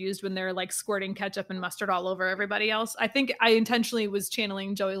and Confused when they're like squirting ketchup and mustard all over everybody else. I think I intentionally was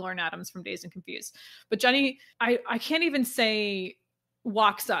channeling Joey Lauren Adams from Dazed and Confused. But Jenny, I can't even say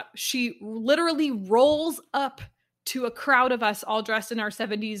walks up. She literally rolls up to a crowd of us all dressed in our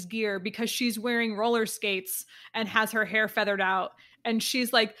 70s gear because she's wearing roller skates and has her hair feathered out. And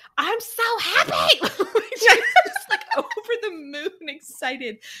she's like, I'm so happy. She's just like over the moon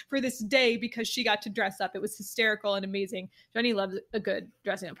excited for this day because she got to dress up. It was hysterical and amazing. Jenny loves a good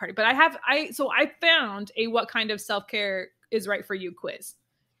dressing up party. But I found a what kind of self-care is right for you quiz.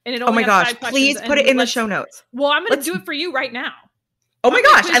 And it only oh my gosh, please put it in the show notes. Well, I'm going to do it for you right now. Oh my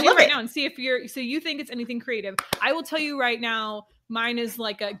gosh, I love right it. Now and see if you think it's anything creative. I will tell you right now, mine is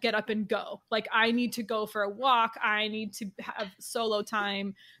like a get up and go. Like I need to go for a walk. I need to have solo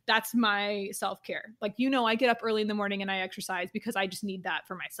time. That's my self-care. Like, I get up early in the morning and I exercise because I just need that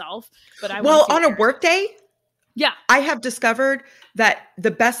for myself. But on a work day, yeah, I have discovered that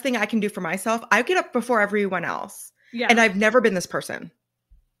the best thing I can do for myself, I get up before everyone else. Yeah. And I've never been this person.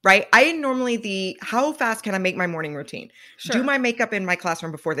 Right? I normally how fast can I make my morning routine? Sure. Do my makeup in my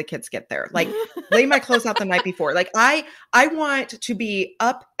classroom before the kids get there. Like lay my clothes out the night before. Like I want to be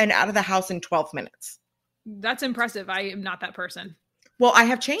up and out of the house in 12 minutes. That's impressive. I am not that person. Well, I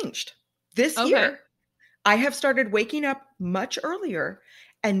have changed this year. I have started waking up much earlier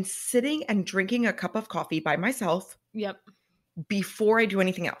and sitting and drinking a cup of coffee by myself Yep. before I do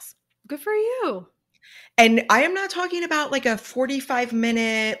anything else. Good for you. And I am not talking about like a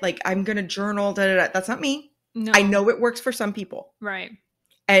 45-minute, like I'm going to journal. That's not me. No. I know it works for some people. Right.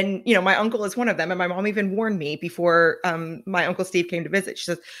 And, you know, my uncle is one of them. And my mom even warned me before my Uncle Steve came to visit. She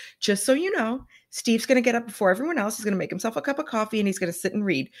says, just so you know, Steve's going to get up before everyone else. He's going to make himself a cup of coffee and he's going to sit and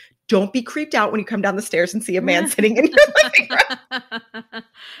read. Don't be creeped out when you come down the stairs and see a man sitting in your living room.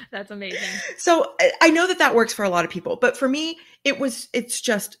 That's amazing. So I know that works for a lot of people. But for me, it's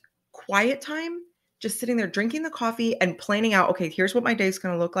just quiet time, just sitting there drinking the coffee and planning out, okay, here's what my day is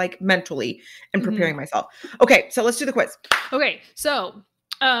going to look like mentally and preparing myself. Okay, so let's do the quiz. Okay, so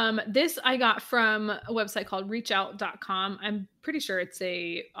this I got from a website called reachout.com. I'm pretty sure it's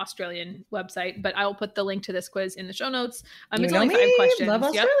a Australian website, but I will put the link to this quiz in the show notes. It's only 5 questions. Love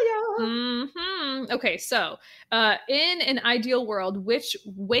Australia. Yep. Okay, so in an ideal world, which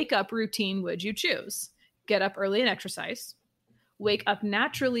wake up routine would you choose? Get up early and exercise, wake up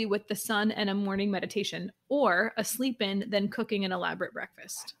naturally with the sun and a morning meditation, or a sleep in, then cooking an elaborate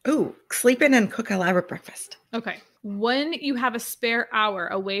breakfast? Ooh, sleep in and cook elaborate breakfast. Okay. When you have a spare hour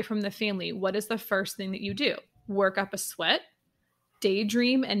away from the family, what is the first thing that you do? Work up a sweat,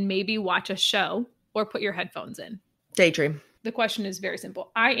 daydream, and maybe watch a show, or put your headphones in? Daydream. The question is very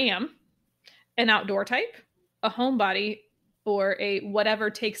simple. I am an outdoor type, a homebody, or a whatever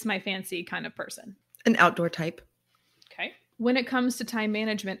takes my fancy kind of person. An outdoor type. Okay. When it comes to time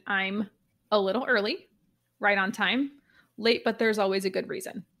management, I'm a little early, right on time, late, but there's always a good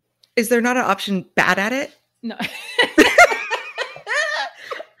reason. Is there not an option bad at it? No.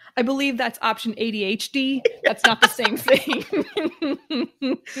 I believe that's option ADHD. That's not the same thing.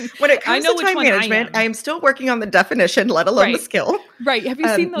 When it comes to time management, I am still working on the definition, let alone the skill. Right. Have you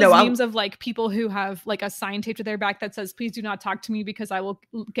seen those memes of like people who have like a sign taped to their back that says, please do not talk to me because I will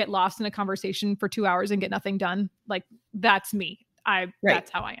get lost in a conversation for 2 hours and get nothing done? Like, that's me.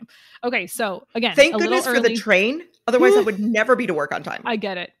 That's how I am. Okay. So again, thank goodness for the train. Otherwise I would never be to work on time. I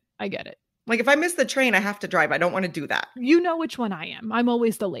get it. Like if I miss the train, I have to drive. I don't want to do that. You know which one I am. I'm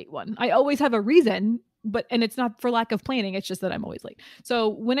always the late one. I always have a reason, and it's not for lack of planning. It's just that I'm always late. So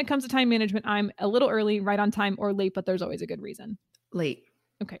when it comes to time management, I'm a little early, right on time, or late, but there's always a good reason. Late.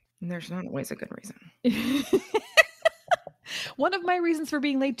 Okay. And there's not always a good reason. One of my reasons for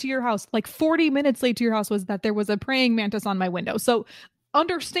being late to your house, like 40 minutes late to your house, was that there was a praying mantis on my window. So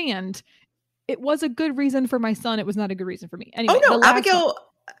understand, it was a good reason for my son. It was not a good reason for me. Anyway,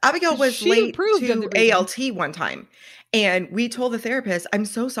 Abigail was late to ALT one time, and we told the therapist, I'm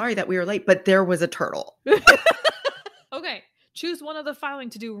so sorry that we were late, but there was a turtle. Okay. Choose one of the following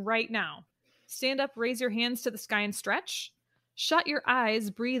to do right now. Stand up, raise your hands to the sky and stretch. Shut your eyes,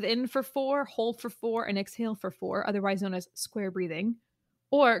 breathe in for 4, hold for 4, and exhale for 4, otherwise known as square breathing.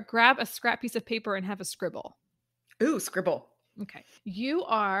 Or grab a scrap piece of paper and have a scribble. Ooh, scribble. Okay. You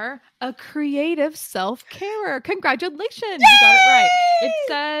are a creative self-carer. Congratulations. Yay! You got it right. It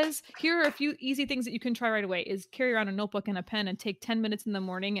says, here are a few easy things that you can try right away is carry around a notebook and a pen and take 10 minutes in the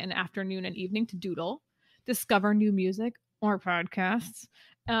morning and afternoon and evening to doodle, discover new music or podcasts,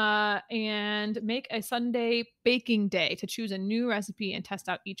 and make a Sunday baking day to choose a new recipe and test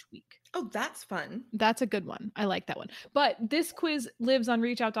out each week. Oh, that's fun. That's a good one. I like that one. But this quiz lives on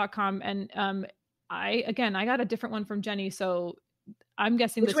reachout.com, and I got a different one from Jenny, so I'm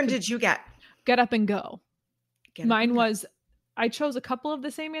guessing which one did you get? Get up and go. Mine was, I chose a couple of the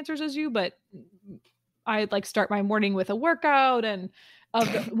same answers as you, but I like start my morning with a workout and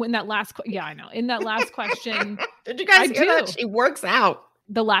in that last question. Did you guys hear that? She works out.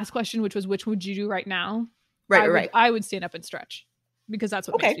 The last question, which was, which would you do right now? Right. I would stand up and stretch because that's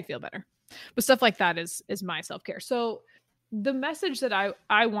what makes me feel better. But stuff like that is my self-care. So the message that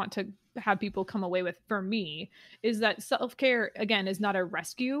I want to have people come away with for me is that self-care, again, is not a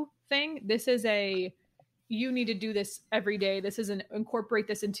rescue thing. This is you need to do this every day. This is incorporate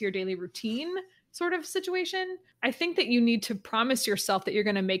this into your daily routine sort of situation. I think that you need to promise yourself that you're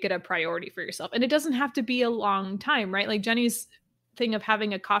going to make it a priority for yourself. And it doesn't have to be a long time, right? Like Jenny's thing of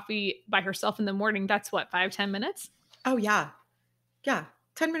having a coffee by herself in the morning, that's what, 5-10 minutes? Oh yeah. Yeah.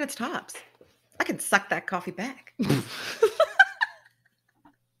 10 minutes tops. I can suck that coffee back.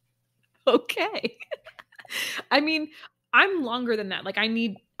 Okay. I mean, I'm longer than that. Like I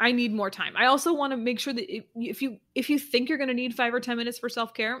need more time. I also want to make sure that if you think you're going to need 5 or 10 minutes for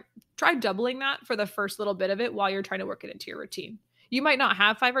self-care, try doubling that for the first little bit of it while you're trying to work it into your routine. You might not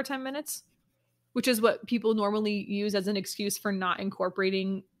have 5 or 10 minutes, which is what people normally use as an excuse for not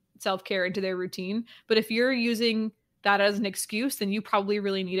incorporating self-care into their routine. But if you're using that as an excuse, then you probably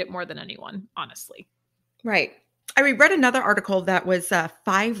really need it more than anyone, honestly. Right. I read another article that was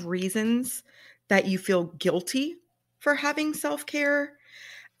 5 reasons that you feel guilty for having self-care.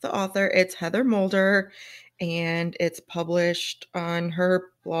 The author, it's Heather Mulder, and it's published on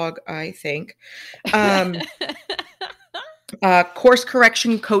her blog, I think.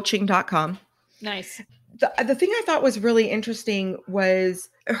 Coursecorrectioncoaching.com. Nice. The thing I thought was really interesting was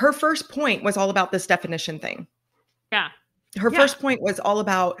her first point was all about this definition thing. Yeah. Her first point was all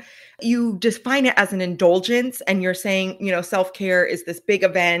about, you define it as an indulgence, and you're saying, self-care is this big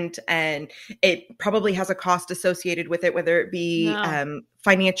event and it probably has a cost associated with it, whether it be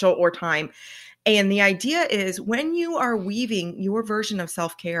financial or time. And the idea is, when you are weaving your version of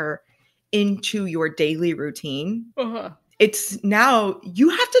self-care into your daily routine, it's now you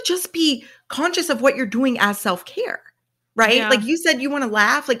have to just be conscious of what you're doing as self-care. Right? Yeah. Like you said, you want to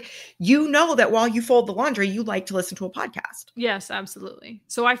laugh. Like, that while you fold the laundry, you like to listen to a podcast. Yes, absolutely.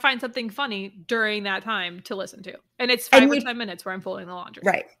 So I find something funny during that time to listen to. And it's 5 or 10 minutes where I'm folding the laundry.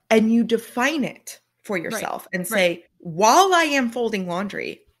 Right. And you define it for yourself and say, while I am folding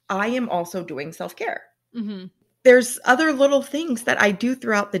laundry, I am also doing self-care. Mm-hmm. There's other little things that I do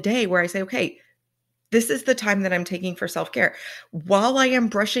throughout the day where I say, okay, this is the time that I'm taking for self-care. While I am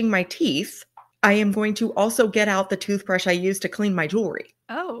brushing my teeth, I am going to also get out the toothbrush I use to clean my jewelry.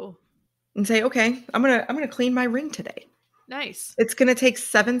 Oh. And say, okay, I'm gonna clean my ring today. Nice. It's gonna take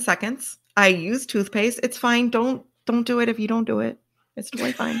 7 seconds. I use toothpaste. It's fine. Don't do it if you don't do it. It's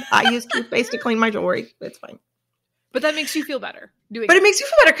totally fine. I use toothpaste to clean my jewelry. It's fine. But that makes you feel better. It makes you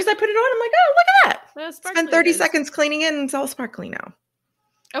feel better because I put it on. I'm like, oh, look at that. Spend 30 seconds cleaning it and it's all sparkly now.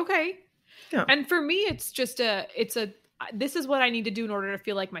 Okay. Yeah. And for me, it's just this is what I need to do in order to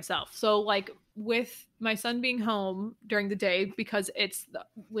feel like myself. So like with my son being home during the day because it's the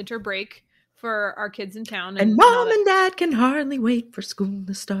winter break for our kids in town. And mom and dad can hardly wait for school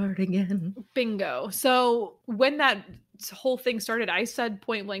to start again. Bingo. So when that whole thing started, I said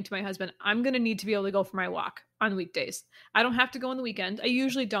point blank to my husband, I'm going to need to be able to go for my walk on weekdays. I don't have to go on the weekend. I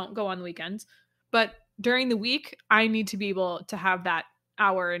usually don't go on the weekends, but during the week, I need to be able to have that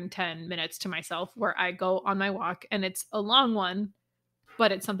hour and 10 minutes to myself where I go on my walk, and it's a long one,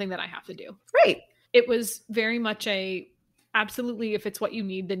 but it's something that I have to do. Right. It was very much absolutely, if it's what you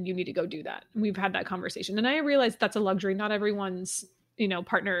need, then you need to go do that. We've had that conversation. And I realized that's a luxury. Not everyone's,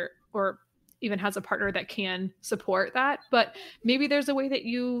 partner or even has a partner that can support that, but maybe there's a way that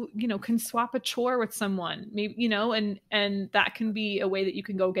you can swap a chore with someone, maybe, and that can be a way that you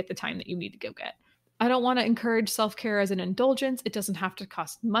can go get the time that you need to go get. I don't want to encourage self-care as an indulgence. It doesn't have to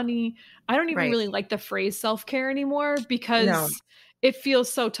cost money. I don't even really like the phrase self-care anymore because it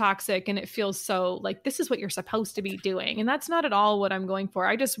feels so toxic and it feels so like this is what you're supposed to be doing. And that's not at all what I'm going for.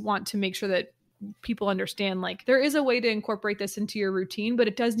 I just want to make sure that people understand like there is a way to incorporate this into your routine, but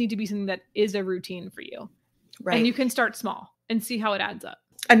it does need to be something that is a routine for you. Right. And you can start small and see how it adds up.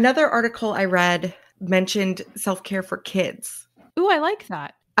 Another article I read mentioned self-care for kids. Ooh, I like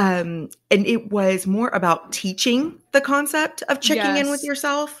that. And it was more about teaching the concept of checking in with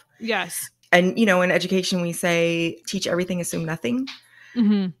yourself. Yes. And, in education, we say, teach everything, assume nothing.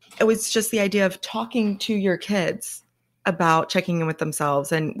 Mm-hmm. It was just the idea of talking to your kids about checking in with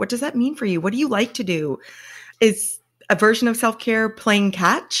themselves. And what does that mean for you? What do you like to do? Is a version of self-care playing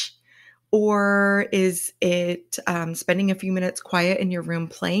catch? Or is it spending a few minutes quiet in your room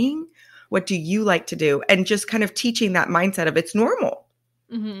playing? What do you like to do? And just kind of teaching that mindset of it's normal.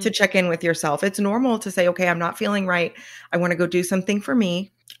 Mm-hmm. To check in with yourself. It's normal to say, okay, I'm not feeling right. I want to go do something for me.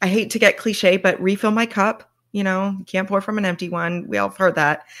 I hate to get cliche, but refill my cup. You can't pour from an empty one. We all have heard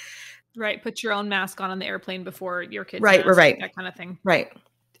that. Right. Put your own mask on the airplane before your kids. Right. That kind of thing. Right.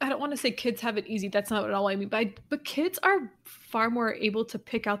 I don't want to say kids have it easy. That's not at all what I mean. But kids are far more able to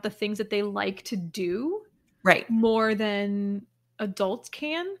pick out the things that they like to do. Right. More than adults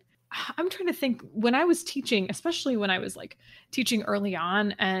can. I'm trying to think when I was teaching, especially when I was like teaching early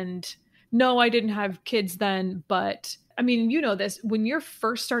on, and no, I didn't have kids then, but I mean, this, when you're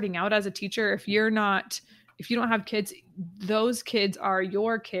first starting out as a teacher, if you don't have kids, those kids are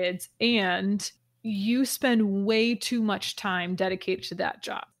your kids and you spend way too much time dedicated to that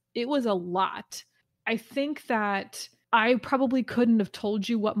job. It was a lot. I think that I probably couldn't have told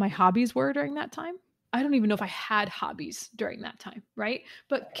you what my hobbies were during that time. I don't even know if I had hobbies during that time, right?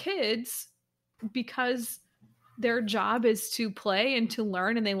 But kids, because their job is to play and to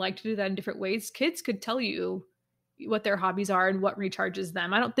learn, and they like to do that in different ways, kids could tell you what their hobbies are and what recharges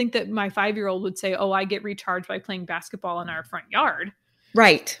them. I don't think that my 5-year-old would say, oh, I get recharged by playing basketball in our front yard.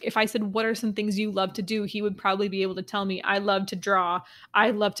 Right. If I said, what are some things you love to do? He would probably be able to tell me, I love to draw.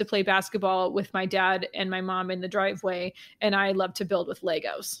 I love to play basketball with my dad and my mom in the driveway. And I love to build with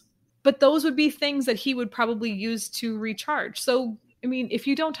Legos. But those would be things that he would probably use to recharge. So, I mean, if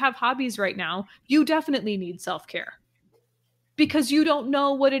you don't have hobbies right now, you definitely need self-care because you don't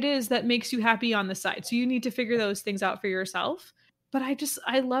know what it is that makes you happy on the side. So you need to figure those things out for yourself. But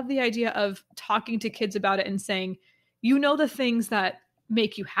I love the idea of talking to kids about it and saying, you know, the things that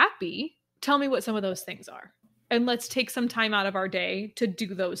make you happy, tell me what some of those things are. And let's take some time out of our day to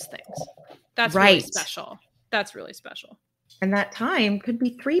do those things. That's really special. That's really special. And that time could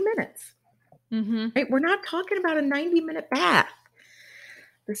be 3 minutes. Mm-hmm. Right? We're not talking about a 90-minute bath.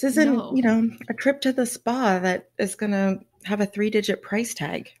 This isn't, you know, a trip to the spa that is going to have a 3-digit price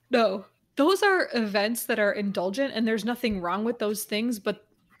tag. No. Those are events that are indulgent, and there's nothing wrong with those things, but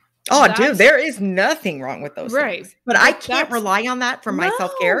dude, there is nothing wrong with those things. But I can't rely on that for my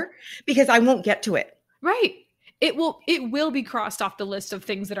self-care because I won't get to it. Right. It will be crossed off the list of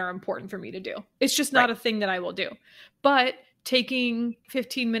things that are important for me to do. It's just not a thing that I will do. But taking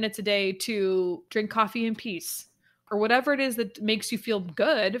 15 minutes a day to drink coffee in peace or whatever it is that makes you feel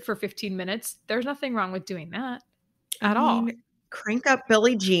good for 15 minutes, there's nothing wrong with doing that at all. Crank up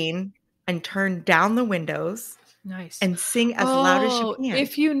Billie Jean and turn down the windows. Nice. And sing as loud as you can.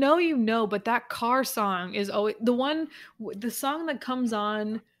 If you know, you know, but that car song is always the song that comes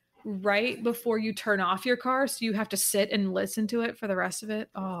on right before you turn off your car. So you have to sit and listen to it for the rest of it.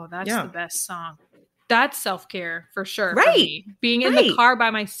 Oh, that's the best song. That's self-care for sure. Right. For me. Being in the car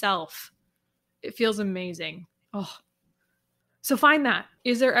by myself. It feels amazing. Oh, so find that.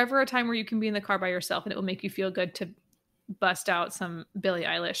 Is there ever a time where you can be in the car by yourself and it will make you feel good to bust out some Billie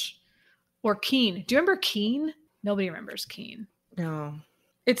Eilish or Keen? Do you remember Keen? Nobody remembers Keen. No.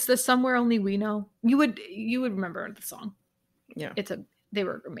 It's the Somewhere Only We Know. You would remember the song. Yeah. They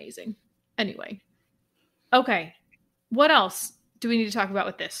were amazing. Anyway. Okay. What else do we need to talk about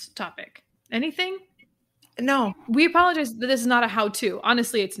with this topic? Anything? No. We apologize that this is not a how-to.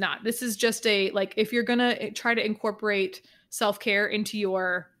 Honestly, it's not. This is just if you're going to try to incorporate self-care into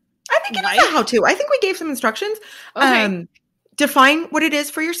your I think it is a how-to. I think we gave some instructions. Okay. Define what it is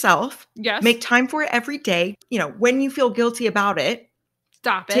for yourself. Yes. Make time for it every day. You know, when you feel guilty about it,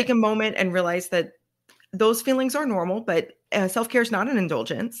 stop it. Take a moment and realize that those feelings are normal, but self-care is not an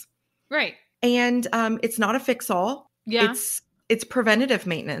indulgence. Right. And it's not a fix-all. Yeah. It's preventative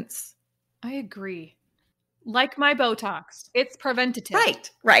maintenance. I agree. Like my Botox. It's preventative.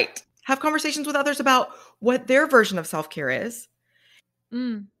 Right. Have conversations with others about what their version of self-care is.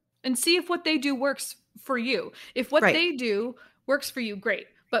 And see if what they do works for you. If what they do works for you, great.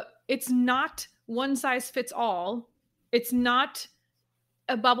 But it's not one size fits all. It's not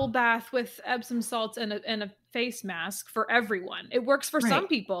a bubble bath with Epsom salts and a face mask for everyone. It works for some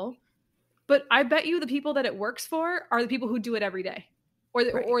people, but I bet you the people that it works for are the people who do it every day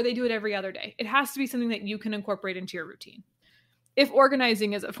or they do it every other day. It has to be something that you can incorporate into your routine. If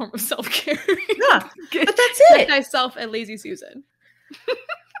organizing is a form of self-care. Yeah, but that's it. Get myself a lazy Susan.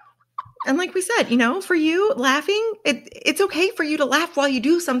 And like we said, you know, for you, laughing, it's okay for you to laugh while you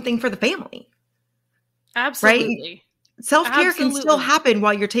do something for the family. Absolutely. Right? Self-care can still happen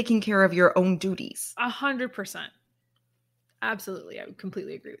while you're taking care of your own duties. 100%. Absolutely. I would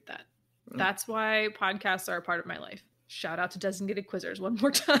completely agree with that. That's why podcasts are a part of my life. Shout out to Designated Quizzers one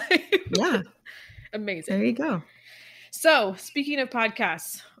more time. Yeah. Amazing. There you go. So speaking of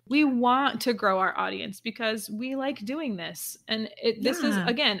podcasts, we want to grow our audience because we like doing this. And this is,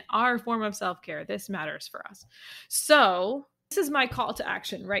 again, our form of self-care. This matters for us. So this is my call to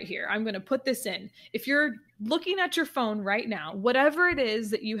action right here. I'm going to put this in. If you're looking at your phone right now, whatever it is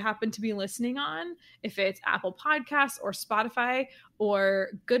that you happen to be listening on, if it's Apple Podcasts or Spotify or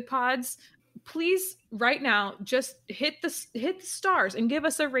Good Pods, please right now just hit the stars and give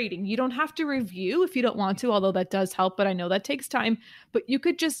us a rating. You don't have to review if you don't want to, although that does help, but I know that takes time. But you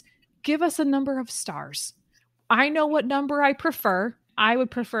could just give us a number of stars. I know what number I prefer. I would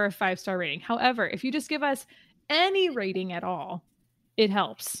prefer a 5-star rating. However, if you just give us any rating at all, it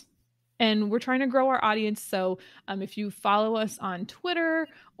helps. And we're trying to grow our audience. So if you follow us on Twitter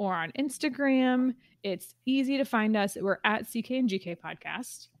or on Instagram, it's easy to find us. We're at CK and GK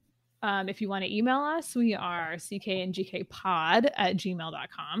Podcast. If you want to email us, we are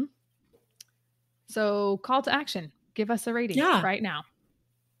ckandgkpod@gmail.com. So call to action. Give us a rating right now.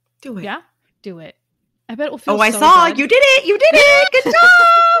 Do it. Yeah, do it. I bet it will feel I so saw. good. You did it. You did it. Good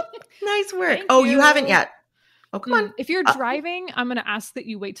job. Nice work. Thank you haven't yet. Oh, come on. If you're driving, I'm going to ask that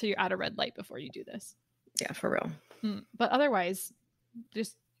you wait till you're at a red light before you do this. Yeah, for real. But otherwise,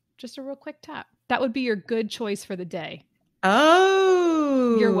 just a real quick tap. That would be your good choice for the day.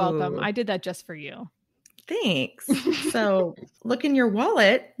 Oh, you're welcome. I did that just for you. Thanks. So look in your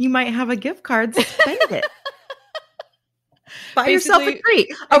wallet. You might have a gift card. Spend it. Buy yourself a Basically-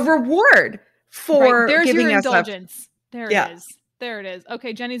 treat, a reward for There's giving your us indulgence. There Yeah. it is. There it is.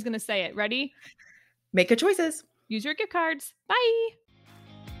 Okay, Jenny's going to say it. Ready? Make good choices. Use your gift cards. Bye.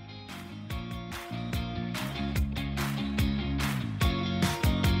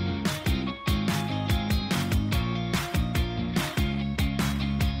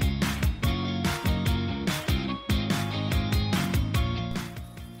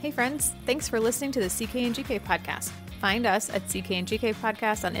 Hey friends, thanks for listening to the CK and GK podcast. Find us at CK and GK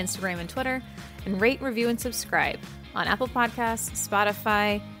podcast on Instagram and Twitter, and rate, review, and subscribe on Apple Podcasts,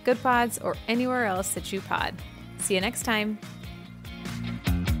 Spotify, Good Pods, or anywhere else that you pod. See you next time.